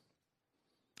death.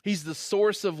 He's the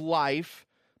source of life,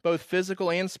 both physical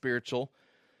and spiritual,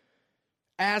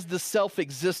 as the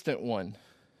self-existent one.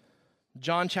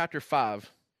 John chapter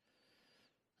 5,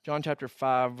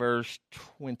 verse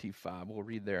 25. We'll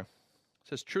read there. It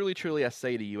says, "Truly, truly, I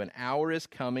say to you, an hour is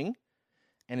coming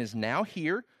and is now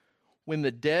here when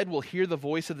the dead will hear the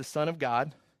voice of the Son of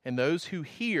God, and those who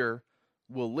hear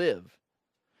will live.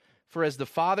 For as the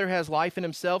Father has life in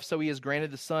himself, so he has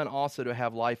granted the Son also to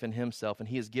have life in himself, and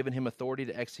he has given him authority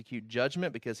to execute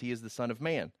judgment because he is the Son of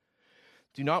Man.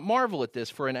 Do not marvel at this,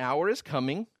 for an hour is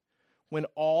coming when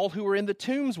all who are in the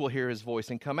tombs will hear his voice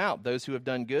and come out, those who have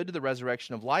done good to the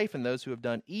resurrection of life, and those who have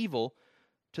done evil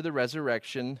to the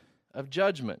resurrection of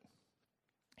judgment."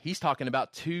 He's talking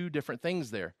about two different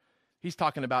things there. He's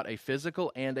talking about a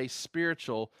physical and a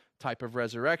spiritual type of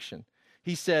resurrection.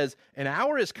 He says, an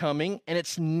hour is coming, and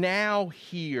it's now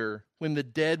here when the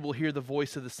dead will hear the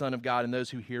voice of the Son of God, and those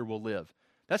who hear will live.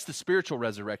 That's the spiritual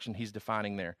resurrection he's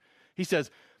defining there. He says,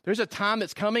 there's a time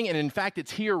that's coming, and in fact,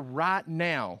 it's here right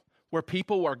now, where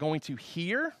people are going to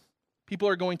hear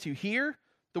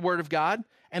the word of God,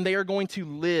 and they are going to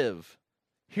live.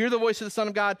 Hear the voice of the Son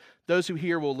of God, those who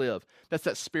hear will live. That's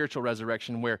that spiritual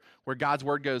resurrection where God's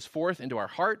word goes forth into our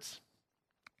hearts.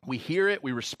 We hear it,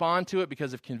 we respond to it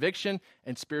because of conviction,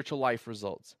 and spiritual life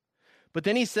results. But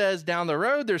then he says down the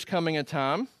road, there's coming a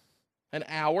time, an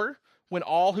hour, when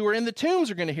all who are in the tombs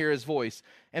are going to hear his voice,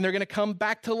 and they're going to come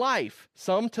back to life,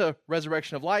 some to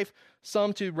resurrection of life,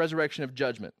 some to resurrection of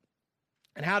judgment.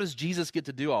 And how does Jesus get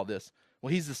to do all this?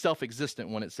 Well, he's the self-existent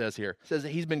one, it says here. It says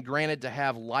that he's been granted to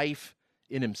have life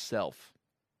in himself.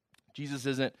 Jesus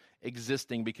isn't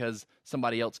existing because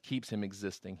somebody else keeps him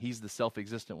existing. He's the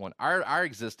self-existent one. Our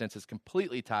existence is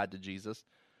completely tied to Jesus,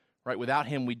 right? Without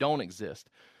him, we don't exist.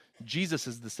 Jesus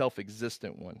is the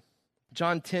self-existent one.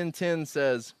 John 10:10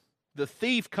 says, "The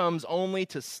thief comes only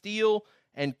to steal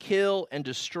and kill and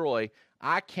destroy.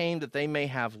 I came that they may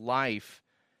have life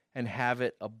and have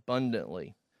it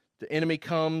abundantly." The enemy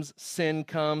comes, sin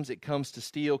comes, it comes to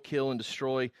steal, kill, and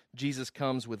destroy. Jesus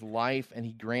comes with life, and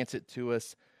he grants it to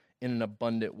us in an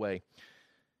abundant way.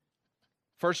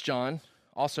 1 John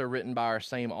also written by our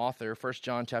same author, 1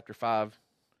 John chapter 5,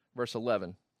 verse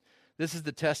 11. This is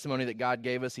the testimony that God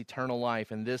gave us eternal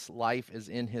life, and this life is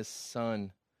in his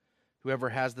Son. Whoever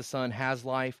has the Son has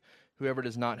life. Whoever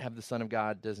does not have the Son of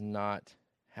God does not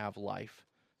have life.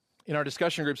 In our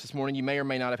discussion groups this morning, you may or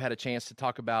may not have had a chance to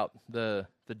talk about the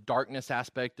darkness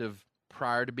aspect of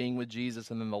prior to being with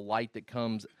Jesus and then the light that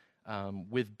comes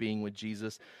with being with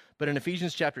Jesus. But in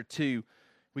Ephesians chapter 2,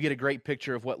 we get a great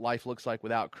picture of what life looks like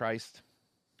without Christ.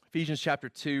 Ephesians chapter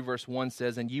 2, verse 1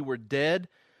 says, "And ye were dead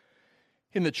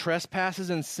in the trespasses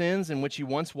and sins in which you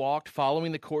once walked,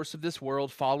 following the course of this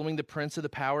world, following the prince of the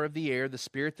power of the air, the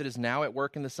spirit that is now at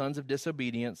work in the sons of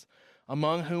disobedience,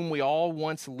 among whom we all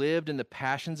once lived in the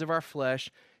passions of our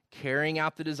flesh, carrying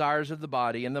out the desires of the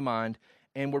body and the mind,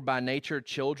 and were by nature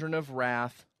children of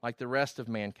wrath like the rest of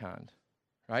mankind."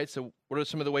 Right? So what are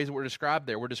some of the ways that we're described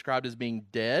there? We're described as being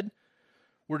dead.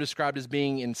 We're described as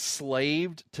being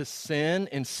enslaved to sin,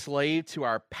 enslaved to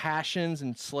our passions,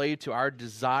 enslaved to our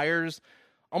desires,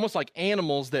 almost like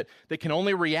animals that can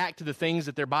only react to the things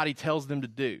that their body tells them to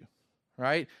do,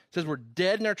 right? It says we're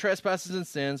dead in our trespasses and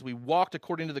sins. We walked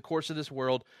according to the course of this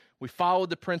world. We followed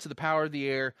the prince of the power of the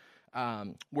air.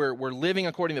 We're living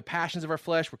according to the passions of our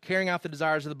flesh. We're carrying out the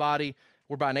desires of the body.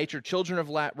 We're by nature children of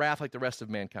wrath like the rest of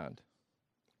mankind.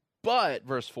 But,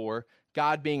 verse 4,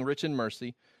 God being rich in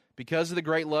mercy, because of the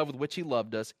great love with which he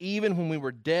loved us, even when we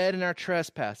were dead in our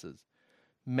trespasses,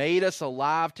 made us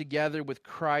alive together with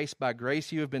Christ. By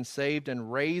grace you have been saved,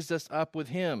 and raised us up with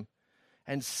him,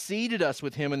 and seated us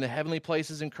with him in the heavenly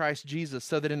places in Christ Jesus,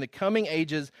 so that in the coming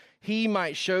ages he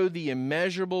might show the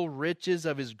immeasurable riches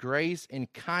of his grace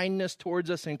and kindness towards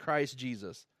us in Christ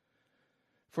Jesus.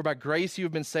 For by grace you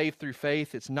have been saved through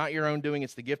faith. It's not your own doing,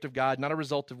 it's the gift of God, not a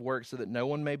result of works, so that no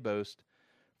one may boast.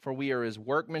 For we are his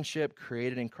workmanship,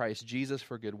 created in Christ Jesus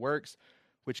for good works,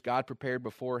 which God prepared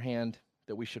beforehand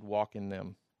that we should walk in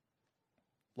them.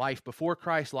 Life before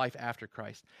Christ, life after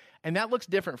Christ. And that looks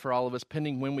different for all of us,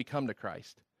 depending when we come to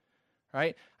Christ.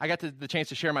 Right? I got the chance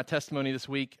to share my testimony this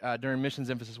week during Missions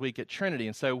Emphasis Week at Trinity.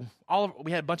 And so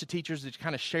we had a bunch of teachers that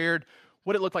kind of shared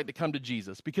what it looked like to come to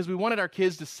Jesus, because we wanted our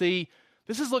kids to see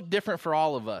this has looked different for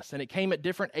all of us. And it came at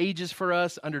different ages for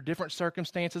us, under different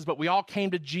circumstances, but we all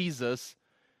came to Jesus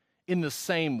in the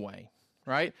same way,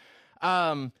 right?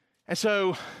 And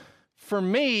so for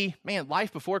me, man,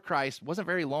 life before Christ wasn't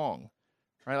very long,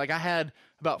 right? Like I had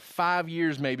about 5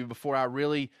 years maybe before I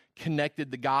really connected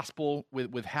the gospel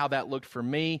with how that looked for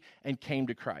me and came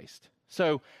to Christ.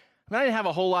 So I didn't have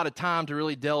a whole lot of time to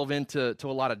really delve into a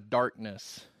lot of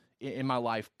darkness in my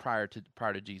life prior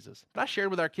to Jesus. But I shared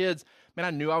with our kids, man,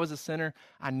 I knew I was a sinner.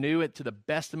 I knew it to the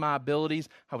best of my abilities.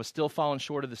 I was still falling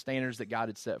short of the standards that God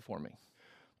had set for me.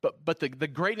 But the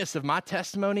greatness of my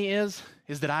testimony is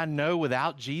that I know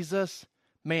without Jesus,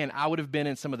 man, I would have been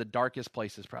in some of the darkest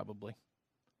places probably.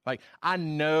 Like I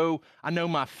know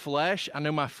my flesh, I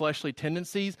know my fleshly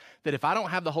tendencies, that if I don't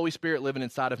have the Holy Spirit living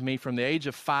inside of me from the age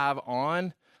of 5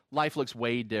 on, life looks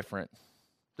way different.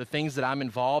 The things that I'm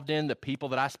involved in, the people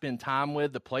that I spend time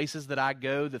with, the places that I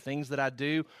go, the things that I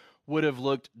do would have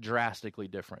looked drastically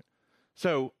different.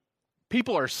 So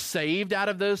people are saved out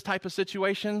of those type of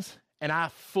situations, and I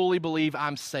fully believe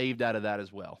I'm saved out of that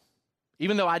as well.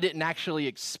 Even though I didn't actually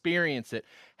experience it,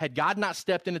 had God not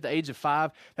stepped in at the age of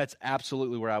 5, that's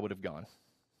absolutely where I would have gone,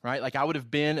 right? Like I would have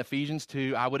been, Ephesians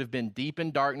 2, I would have been deep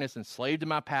in darkness, enslaved to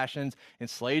my passions,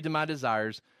 enslaved to my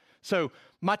desires. So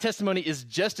my testimony is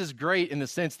just as great in the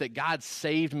sense that God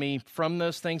saved me from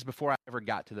those things before I ever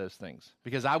got to those things,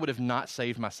 because I would have not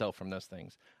saved myself from those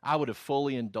things. I would have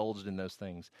fully indulged in those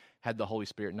things had the Holy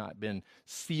Spirit not been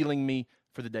sealing me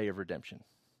for the day of redemption.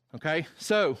 Okay?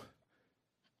 So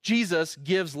Jesus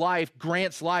gives life,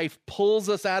 grants life, pulls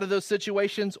us out of those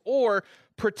situations, or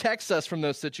protects us from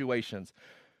those situations.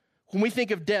 When we think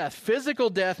of death,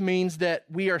 physical death means that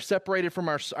we are separated from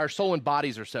our soul and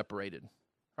bodies are separated.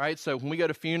 Right? So when we go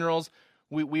to funerals,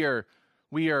 we are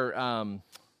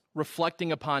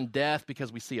reflecting upon death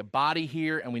because we see a body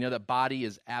here and we know that body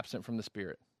is absent from the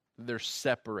spirit. They're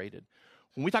separated.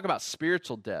 When we talk about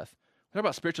spiritual death, we're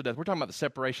talking about the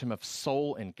separation of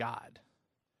soul and God.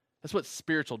 That's what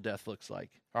spiritual death looks like.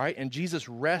 All right? And Jesus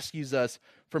rescues us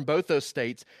from both those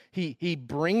states. He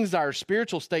brings our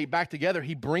spiritual state back together.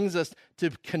 He brings us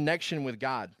to connection with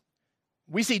God.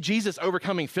 We see Jesus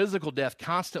overcoming physical death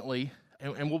constantly.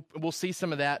 And we'll see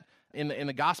some of that in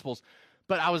the Gospels.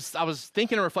 But I was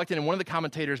thinking and reflecting, and one of the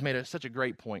commentators made such a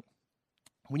great point.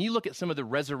 When you look at some of the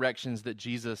resurrections that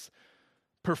Jesus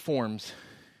performs,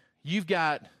 you've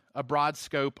got a broad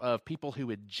scope of people who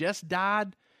had just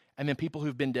died and then people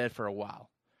who've been dead for a while.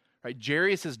 right?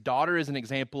 Jairus' daughter is an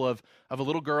example of a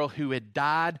little girl who had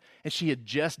died, and she had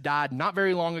just died not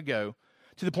very long ago,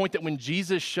 to the point that when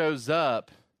Jesus shows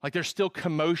up, like there's still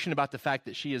commotion about the fact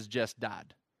that she has just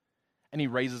died, and he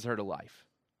raises her to life.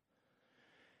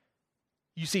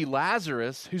 You see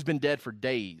Lazarus, who's been dead for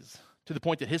days, to the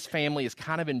point that his family is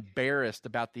kind of embarrassed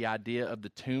about the idea of the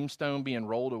tombstone being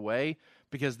rolled away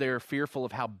because they're fearful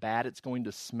of how bad it's going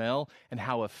to smell and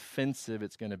how offensive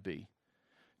it's going to be.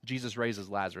 Jesus raises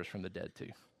Lazarus from the dead too.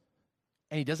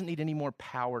 And he doesn't need any more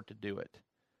power to do it.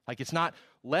 Like it's not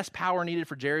less power needed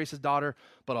for Jairus' daughter,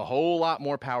 but a whole lot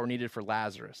more power needed for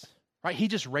Lazarus, right? He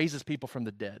just raises people from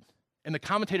the dead. And the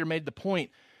commentator made the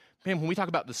point, man, when we talk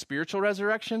about the spiritual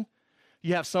resurrection,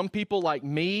 you have some people like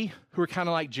me who are kind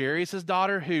of like Jairus'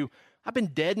 daughter who I've been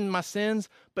dead in my sins,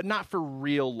 but not for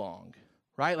real long,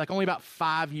 right? Like only about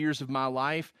 5 years of my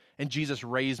life, and Jesus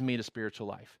raised me to spiritual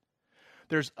life.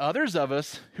 There's others of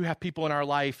us who have people in our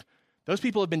life, those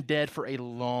people have been dead for a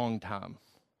long time,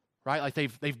 right? Like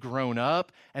they've grown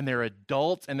up and they're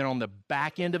adults and they're on the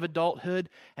back end of adulthood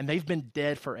and they've been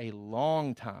dead for a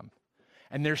long time.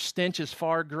 And their stench is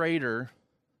far greater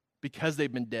because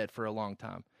they've been dead for a long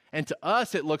time. And to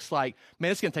us, it looks like,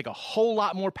 man, it's going to take a whole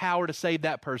lot more power to save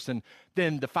that person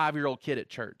than the 5-year-old kid at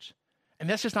church. And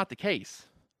that's just not the case,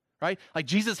 right? Like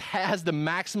Jesus has the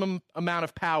maximum amount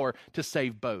of power to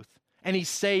save both. And he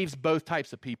saves both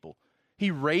types of people. He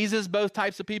raises both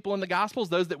types of people in the Gospels,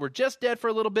 those that were just dead for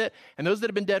a little bit and those that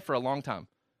have been dead for a long time.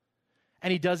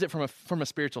 And he does it from a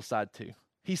spiritual side too.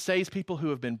 He saves people who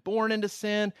have been born into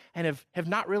sin and have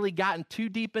not really gotten too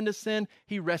deep into sin.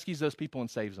 He rescues those people and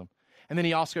saves them. And then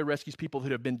he also rescues people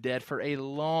who have been dead for a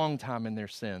long time in their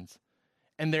sins.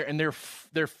 And they're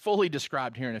fully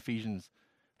described here in Ephesians.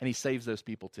 And he saves those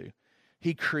people too.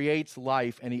 He creates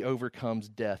life and he overcomes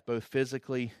death, both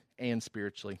physically and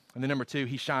spiritually. And then number 2,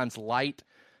 he shines light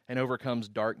and overcomes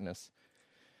darkness.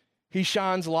 He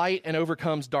shines light and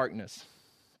overcomes darkness.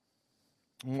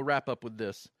 And we'll wrap up with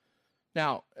this.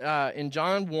 Now, in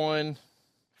John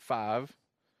 1:5,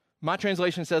 my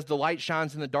translation says, the light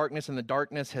shines in the darkness and the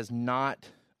darkness has not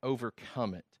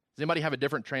overcome it. Does anybody have a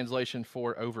different translation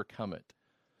for overcome it?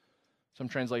 Some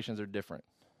translations are different.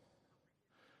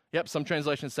 Yep, some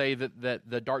translations say that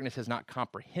the darkness has not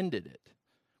comprehended it,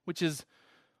 which is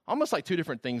almost like two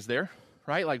different things there,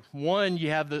 right? Like one, you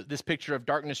have this picture of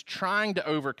darkness trying to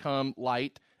overcome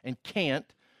light and can't.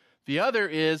 The other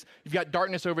is you've got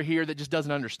darkness over here that just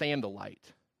doesn't understand the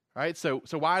light, right? So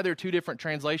why are there two different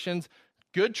translations?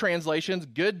 Good translations,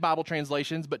 good Bible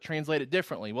translations, but translate it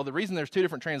differently. Well, the reason there's two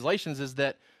different translations is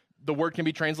that the word can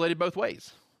be translated both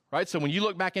ways, right? So when you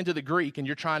look back into the Greek and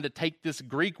you're trying to take this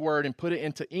Greek word and put it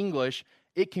into English,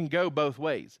 it can go both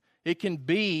ways. It can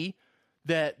be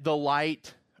that the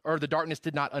light or the darkness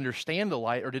did not understand the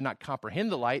light or did not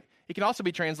comprehend the light. It can also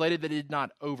be translated that it did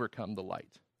not overcome the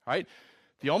light, right?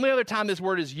 The only other time this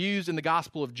word is used in the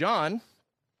Gospel of John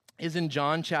is in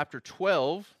John chapter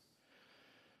 12,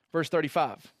 verse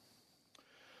 35.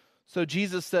 So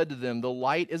Jesus said to them, the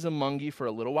light is among you for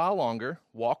a little while longer.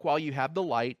 Walk while you have the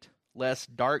light,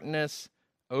 lest darkness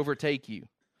overtake you.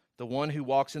 The one who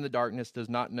walks in the darkness does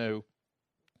not know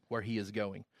where he is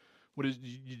going.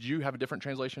 Did you have a different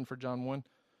translation for John 1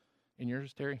 in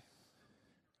yours, Terry?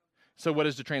 So what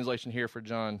is the translation here for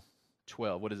John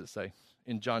 12? What does it say?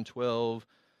 In John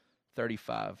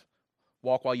 12:35.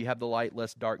 Walk while you have the light,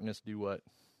 lest darkness do what?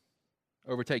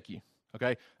 Overtake you.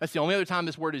 Okay? That's the only other time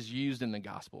this word is used in the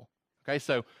gospel. Okay?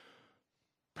 So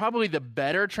probably the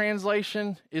better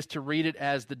translation is to read it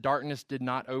as the darkness did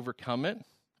not overcome it.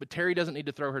 But Terry doesn't need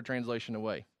to throw her translation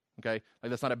away. Okay?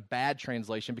 Like that's not a bad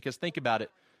translation because think about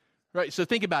it. Right? So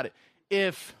think about it.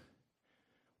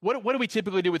 What do we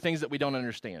typically do with things that we don't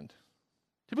understand?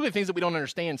 Typically things that we don't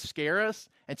understand scare us,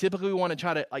 and typically we want to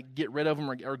try to like get rid of them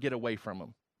or get away from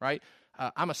them, right?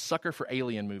 I'm a sucker for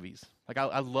alien movies. Like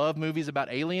I love movies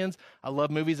about aliens. I love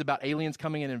movies about aliens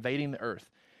coming and invading the earth.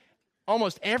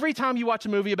 Almost every time you watch a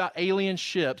movie about alien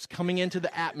ships coming into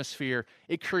the atmosphere,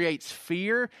 it creates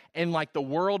fear and like the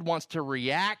world wants to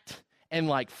react and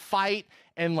like fight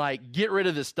and like get rid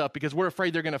of this stuff because we're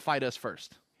afraid they're going to fight us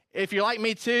first. If you're like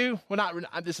me too,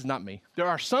 this is not me. There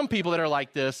are some people that are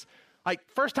like this. Like,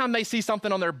 first time they see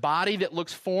something on their body that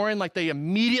looks foreign, like they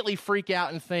immediately freak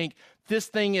out and think, this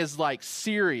thing is like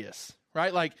serious,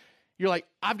 right? Like, you're like,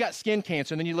 I've got skin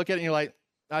cancer. And then you look at it and you're like,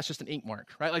 that's just an ink mark,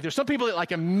 right? Like, there's some people that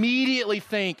like immediately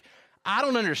think, I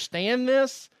don't understand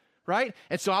this, right?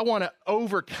 And so I want to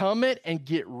overcome it and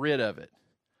get rid of it.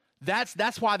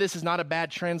 That's why this is not a bad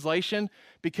translation,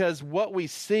 because what we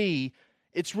see,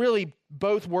 it's really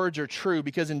both words are true,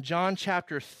 because in John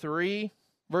chapter 3,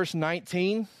 verse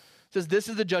 19, It says, this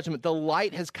is the judgment. The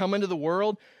light has come into the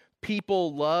world.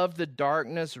 People love the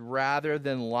darkness rather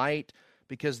than light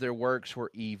because their works were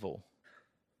evil.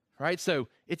 Right? So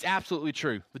it's absolutely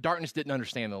true. The darkness didn't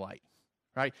understand the light.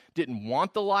 Right? Didn't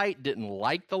want the light, didn't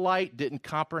like the light, didn't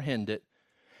comprehend it.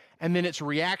 And then its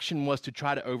reaction was to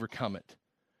try to overcome it.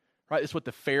 Right? That's what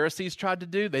the Pharisees tried to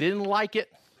do. They didn't like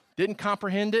it, didn't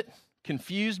comprehend it,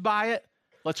 confused by it.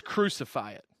 Let's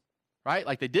crucify it. Right?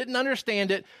 Like they didn't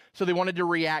understand it, so they wanted to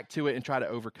react to it and try to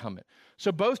overcome it.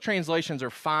 So both translations are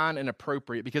fine and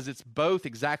appropriate because it's both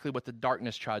exactly what the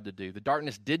darkness tried to do. The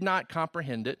darkness did not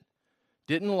comprehend it,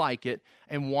 didn't like it,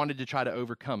 and wanted to try to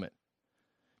overcome it.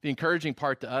 The encouraging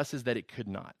part to us is that it could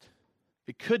not.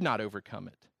 It could not overcome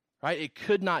it. Right? It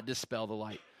could not dispel the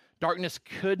light. Darkness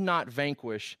could not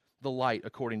vanquish the light,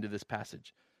 according to this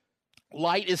passage.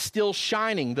 Light is still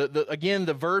shining. Again,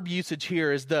 the verb usage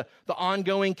here is the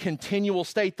ongoing, continual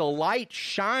state. The light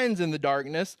shines in the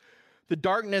darkness. The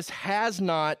darkness has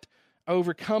not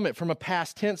overcome it from a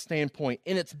past tense standpoint.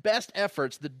 In its best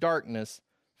efforts, the darkness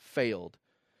failed.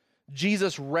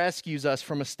 Jesus rescues us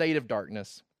from a state of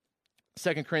darkness.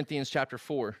 2 Corinthians chapter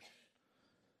 4,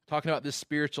 talking about this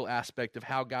spiritual aspect of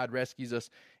how God rescues us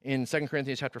in 2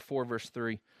 Corinthians chapter 4, verse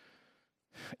 3.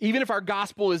 Even if our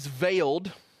gospel is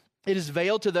veiled, it is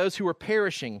veiled to those who are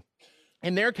perishing.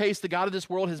 In their case, the God of this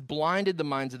world has blinded the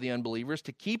minds of the unbelievers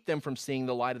to keep them from seeing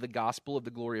the light of the gospel of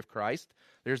the glory of Christ.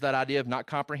 There's that idea of not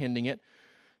comprehending it,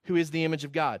 who is the image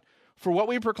of God. For what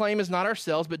we proclaim is not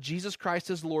ourselves, but Jesus Christ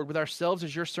as Lord, with ourselves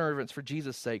as your servants for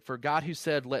Jesus' sake. For God who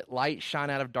said, let light shine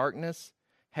out of darkness,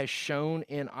 has shone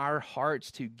in our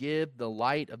hearts to give the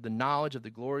light of the knowledge of the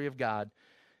glory of God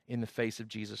in the face of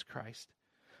Jesus Christ.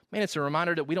 Man, it's a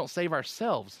reminder that we don't save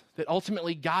ourselves, that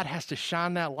ultimately God has to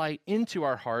shine that light into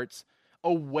our hearts,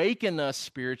 awaken us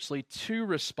spiritually to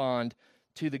respond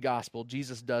to the gospel.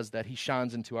 Jesus does that. He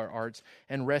shines into our hearts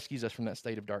and rescues us from that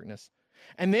state of darkness.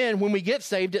 And then when we get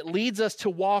saved, it leads us to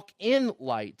walk in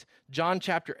light. John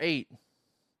chapter 8,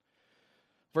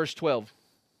 verse 12.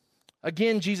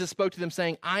 Again, Jesus spoke to them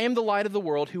saying, I am the light of the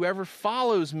world. Whoever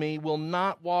follows me will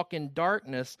not walk in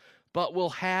darkness, but will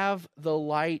have the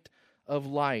light of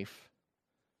life.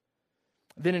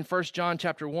 Then in 1 John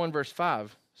chapter 1, verse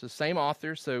 5, so same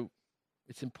author, so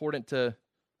it's important to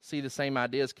see the same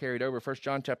ideas carried over. 1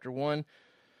 John chapter 1,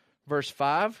 verse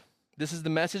 5, this is the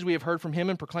message we have heard from him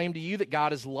and proclaimed to you, that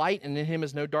God is light and in him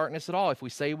is no darkness at all. If we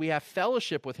say we have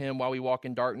fellowship with him while we walk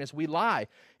in darkness, we lie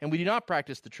and we do not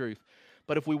practice the truth.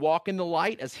 But if we walk in the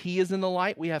light as he is in the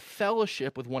light, we have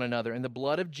fellowship with one another. And the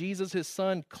blood of Jesus, his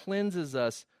son, cleanses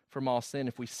us from all sin.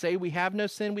 If we say we have no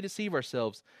sin, we deceive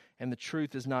ourselves, and the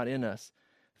truth is not in us.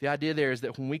 The idea there is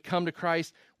that when we come to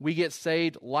Christ, we get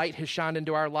saved, light has shined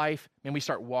into our life, and we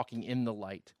start walking in the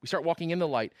light. We start walking in the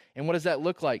light. And what does that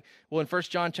look like? Well, in 1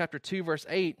 John chapter 2, verse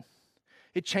 8,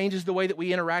 it changes the way that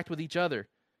we interact with each other.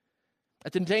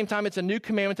 At the same time, it's a new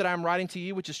commandment that I'm writing to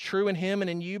you, which is true in him and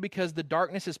in you, because the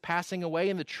darkness is passing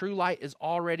away and the true light is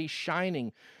already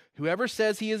shining. Whoever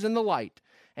says he is in the light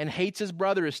and hates his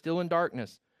brother is still in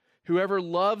darkness. Whoever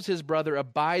loves his brother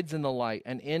abides in the light,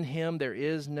 and in him there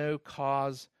is no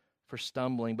cause for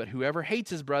stumbling. But whoever hates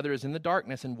his brother is in the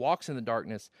darkness and walks in the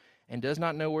darkness and does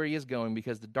not know where he is going,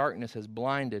 because the darkness has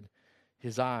blinded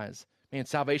his eyes. Man,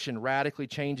 salvation radically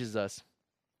changes us.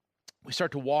 We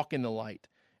start to walk in the light.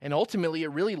 And ultimately,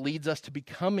 it really leads us to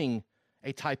becoming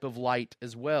a type of light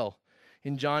as well.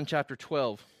 In John chapter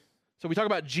 12. So we talk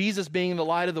about Jesus being the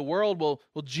light of the world. Well,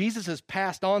 Jesus has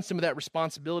passed on some of that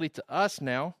responsibility to us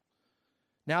now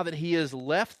that he has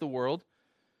left the world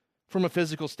from a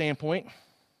physical standpoint.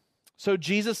 So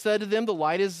Jesus said to them, the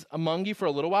light is among you for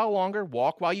a little while longer.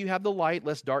 Walk while you have the light,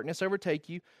 lest darkness overtake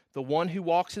you. The one who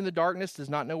walks in the darkness does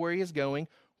not know where he is going.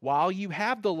 While you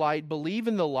have the light, believe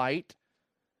in the light,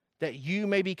 that you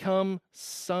may become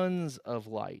sons of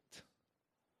light.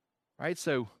 Right?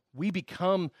 So we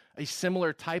become a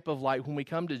similar type of light when we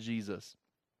come to Jesus.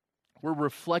 We're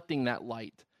reflecting that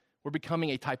light. We're becoming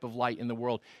a type of light in the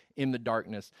world, in the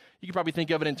darkness. You can probably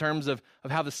think of it in terms of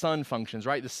how the sun functions,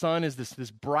 right? The sun is this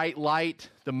bright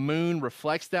light. The moon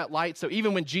reflects that light. So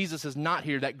even when Jesus is not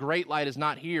here, that great light is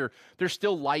not here, there's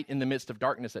still light in the midst of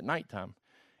darkness at nighttime.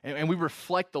 And we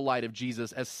reflect the light of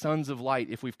Jesus as sons of light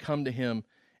if we've come to him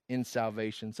in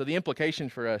salvation. So the implication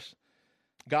for us,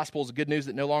 gospel is good news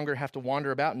that no longer have to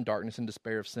wander about in darkness and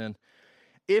despair of sin.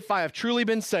 If I have truly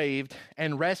been saved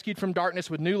and rescued from darkness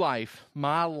with new life,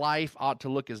 my life ought to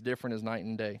look as different as night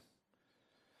and day.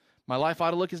 My life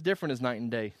ought to look as different as night and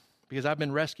day because I've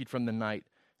been rescued from the night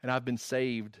and I've been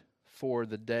saved for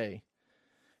the day.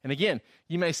 And again,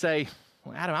 you may say,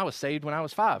 well, Adam, I was saved when I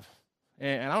was 5.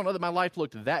 And I don't know that my life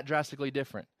looked that drastically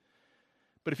different.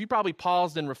 But if you probably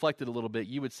paused and reflected a little bit,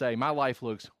 you would say, my life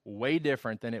looks way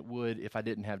different than it would if I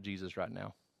didn't have Jesus right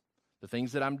now. The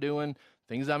things that I'm doing,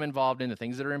 things I'm involved in, the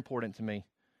things that are important to me,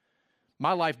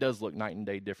 my life does look night and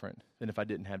day different than if I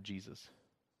didn't have Jesus.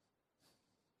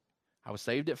 I was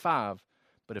saved at 5,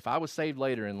 but if I was saved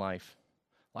later in life,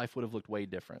 life would have looked way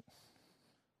different.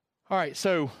 All right,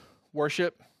 so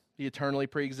worship the eternally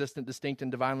pre-existent, distinct,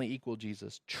 and divinely equal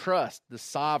Jesus. Trust the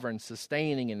sovereign,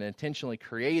 sustaining, and intentionally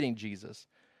creating Jesus.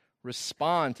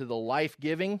 Respond to the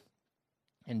life-giving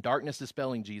and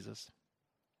darkness-dispelling Jesus.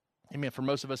 Amen. For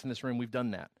most of us in this room, we've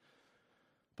done that.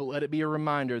 But let it be a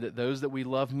reminder that those that we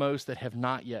love most that have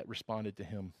not yet responded to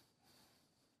him,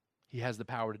 he has the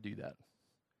power to do that.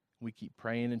 We keep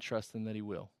praying and trusting that he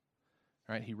will.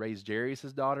 All right, he raised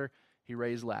Jairus' daughter. He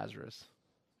raised Lazarus.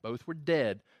 Both were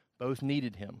dead. Both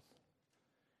needed him.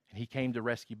 And he came to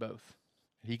rescue both.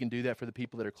 And he can do that for the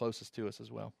people that are closest to us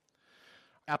as well.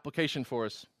 Application for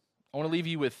us. I want to leave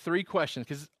you with 3 questions,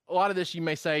 because a lot of this you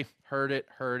may say, heard it,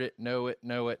 know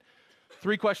it.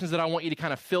 3 questions that I want you to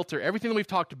kind of filter everything that we've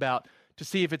talked about to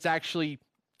see if it's actually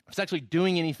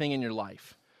doing anything in your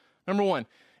life. Number 1,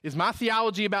 is my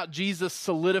theology about Jesus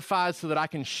solidified so that I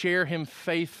can share him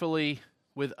faithfully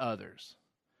with others?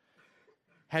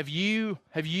 Have you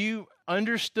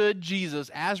understood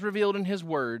Jesus as revealed in his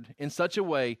word in such a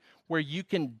way where you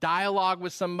can dialogue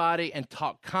with somebody and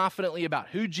talk confidently about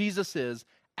who Jesus is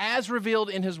as revealed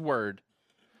in his word?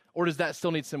 Or does that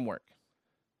still need some work?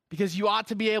 Because you ought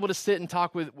to be able to sit and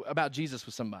talk about Jesus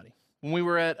with somebody. When we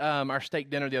were at our steak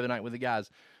dinner the other night with the guys,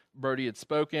 Brody had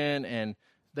spoken, and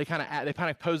they kind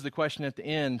of posed the question at the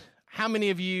end, how many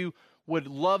of you would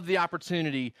love the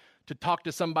opportunity to talk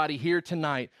to somebody here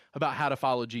tonight about how to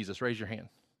follow Jesus? Raise your hand.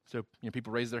 So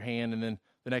people raised their hand, and then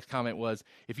the next comment was,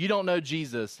 if you don't know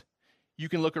Jesus, you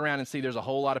can look around and see there's a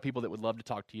whole lot of people that would love to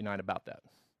talk to you tonight about that.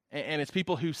 And it's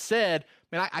people who said,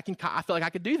 man, I feel like I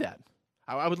could do that.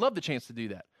 I would love the chance to do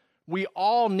that. We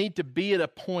all need to be at a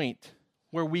point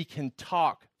where we can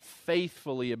talk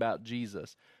faithfully about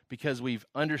Jesus because we've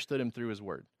understood him through his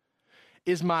word.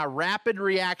 Is my rapid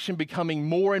reaction becoming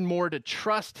more and more to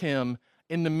trust him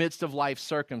in the midst of life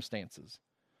circumstances?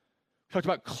 We talked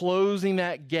about closing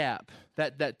that gap,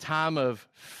 that time of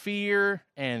fear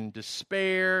and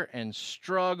despair and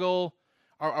struggle.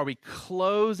 Are we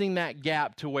closing that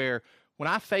gap to where when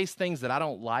I face things that I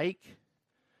don't like,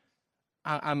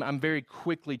 I'm very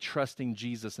quickly trusting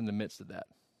Jesus in the midst of that?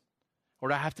 Or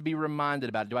do I have to be reminded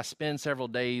about it? Do I spend several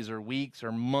days or weeks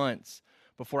or months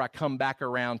before I come back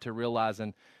around to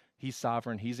realizing he's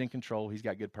sovereign, he's in control, he's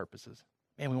got good purposes?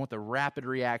 Man, we want the rapid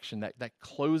reaction, that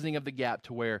closing of the gap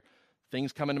to where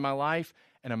things come into my life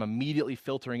and I'm immediately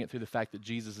filtering it through the fact that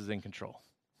Jesus is in control.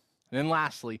 And then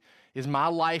lastly, is my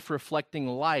life reflecting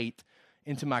light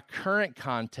into my current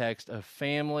context of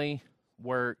family,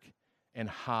 work, and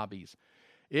hobbies?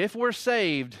 If we're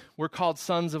saved, we're called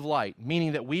sons of light,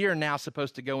 meaning that we are now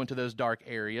supposed to go into those dark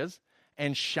areas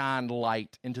and shine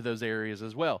light into those areas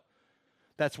as well.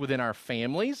 That's within our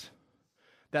families.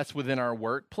 That's within our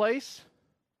workplace,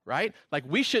 right? Like,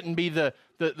 we shouldn't be the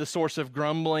source of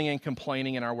grumbling and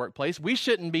complaining in our workplace. We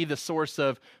shouldn't be the source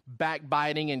of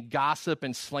backbiting and gossip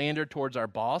and slander towards our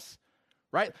boss,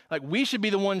 right? Like, we should be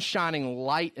the ones shining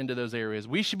light into those areas.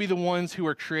 We should be the ones who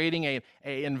are creating an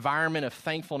environment of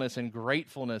thankfulness and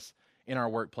gratefulness in our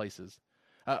workplaces,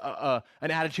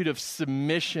 an attitude of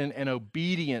submission and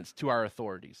obedience to our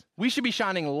authorities. We should be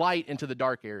shining light into the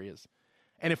dark areas.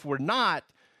 And if we're not,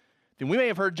 then we may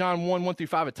have heard John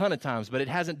 1:1-5 a ton of times, but it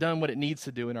hasn't done what it needs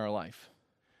to do in our life.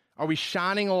 Are we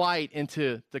shining light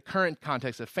into the current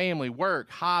context of family, work,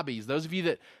 hobbies? Those of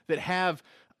you that have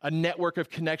a network of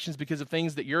connections because of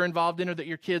things that you're involved in or that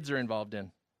your kids are involved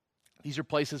in. These are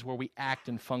places where we act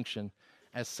and function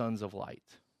as sons of light.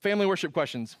 Family worship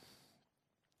questions.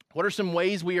 What are some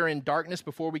ways we are in darkness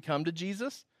before we come to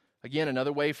Jesus? Again,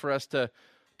 another way for us to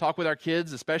talk with our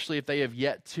kids, especially if they have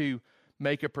yet to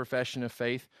make a profession of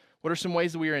faith. What are some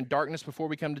ways that we are in darkness before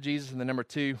we come to Jesus? And then number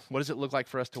 2, what does it look like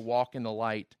for us to walk in the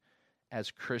light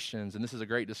as Christians? And this is a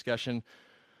great discussion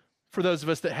for those of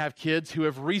us that have kids who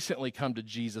have recently come to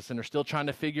Jesus and are still trying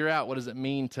to figure out what does it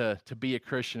mean to be a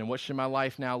Christian, and what should my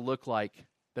life now look like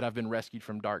that I've been rescued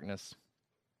from darkness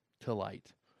to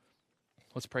light.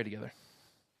 Let's pray together.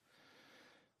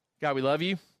 God, we love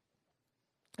you,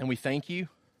 and we thank you,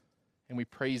 and we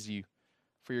praise you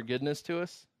for your goodness to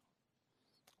us.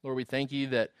 Lord, we thank you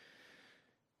that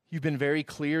you've been very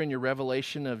clear in your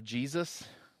revelation of Jesus.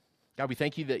 God, we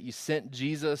thank you that you sent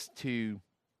Jesus to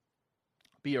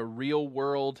be a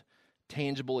real-world,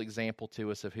 tangible example to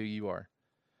us of who you are.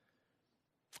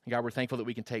 God, we're thankful that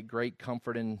we can take great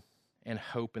comfort in and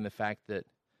hope in the fact that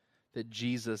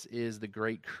Jesus is the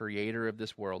great creator of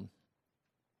this world.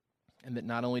 And that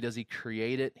not only does he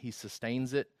create it, he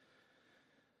sustains it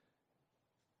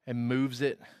and moves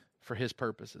it for his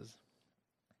purposes.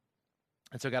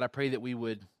 And so, God, I pray that we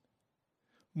would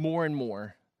more and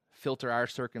more filter our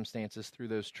circumstances through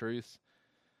those truths,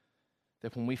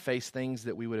 that when we face things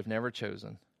that we would have never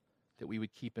chosen, that we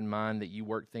would keep in mind that you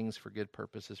work things for good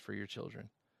purposes for your children.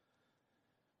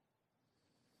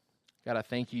 God, I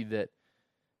thank you that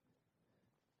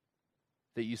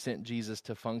you sent Jesus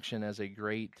to function as a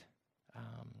great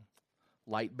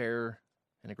light bearer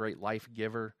and a great life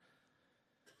giver.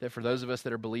 That for those of us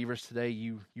that are believers today,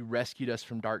 you rescued us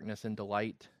from darkness into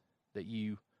light. That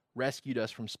you rescued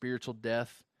us from spiritual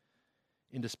death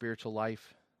into spiritual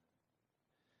life.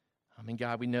 I mean,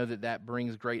 God, we know that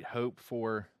brings great hope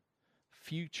for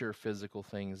future physical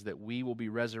things, that we will be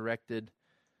resurrected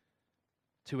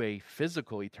to a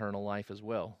physical eternal life as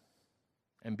well,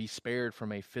 and be spared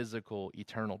from a physical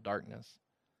eternal darkness.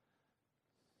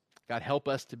 God, help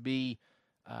us to be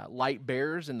light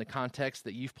bearers in the context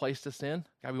that you've placed us in.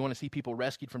 God, we want to see people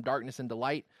rescued from darkness into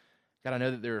light. God, I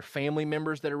know that there are family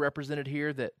members that are represented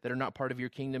here that are not part of your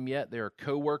kingdom yet. There are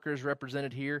co-workers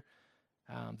represented here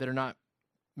that are not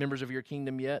members of your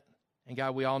kingdom yet. And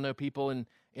God, we all know people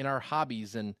in our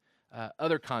hobbies and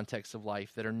other contexts of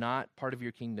life that are not part of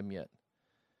your kingdom yet.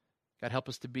 God, help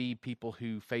us to be people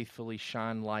who faithfully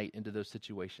shine light into those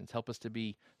situations. Help us to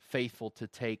be faithful to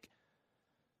take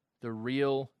the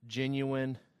real,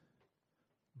 genuine,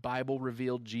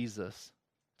 Bible-revealed Jesus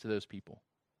to those people.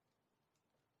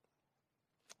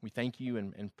 We thank you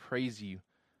and praise you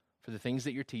for the things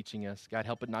that you're teaching us. God,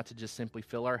 help it not to just simply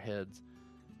fill our heads,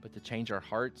 but to change our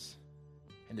hearts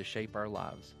and to shape our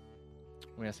lives.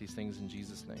 We ask these things in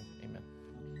Jesus' name. Amen.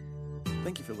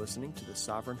 Thank you for listening to the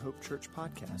Sovereign Hope Church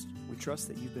podcast. We trust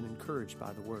that you've been encouraged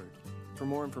by the word. For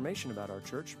more information about our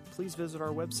church, please visit our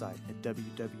website at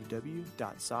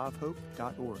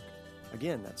www.sovhope.org.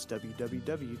 Again, that's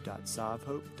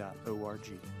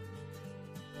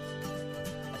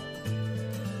www.sovhope.org.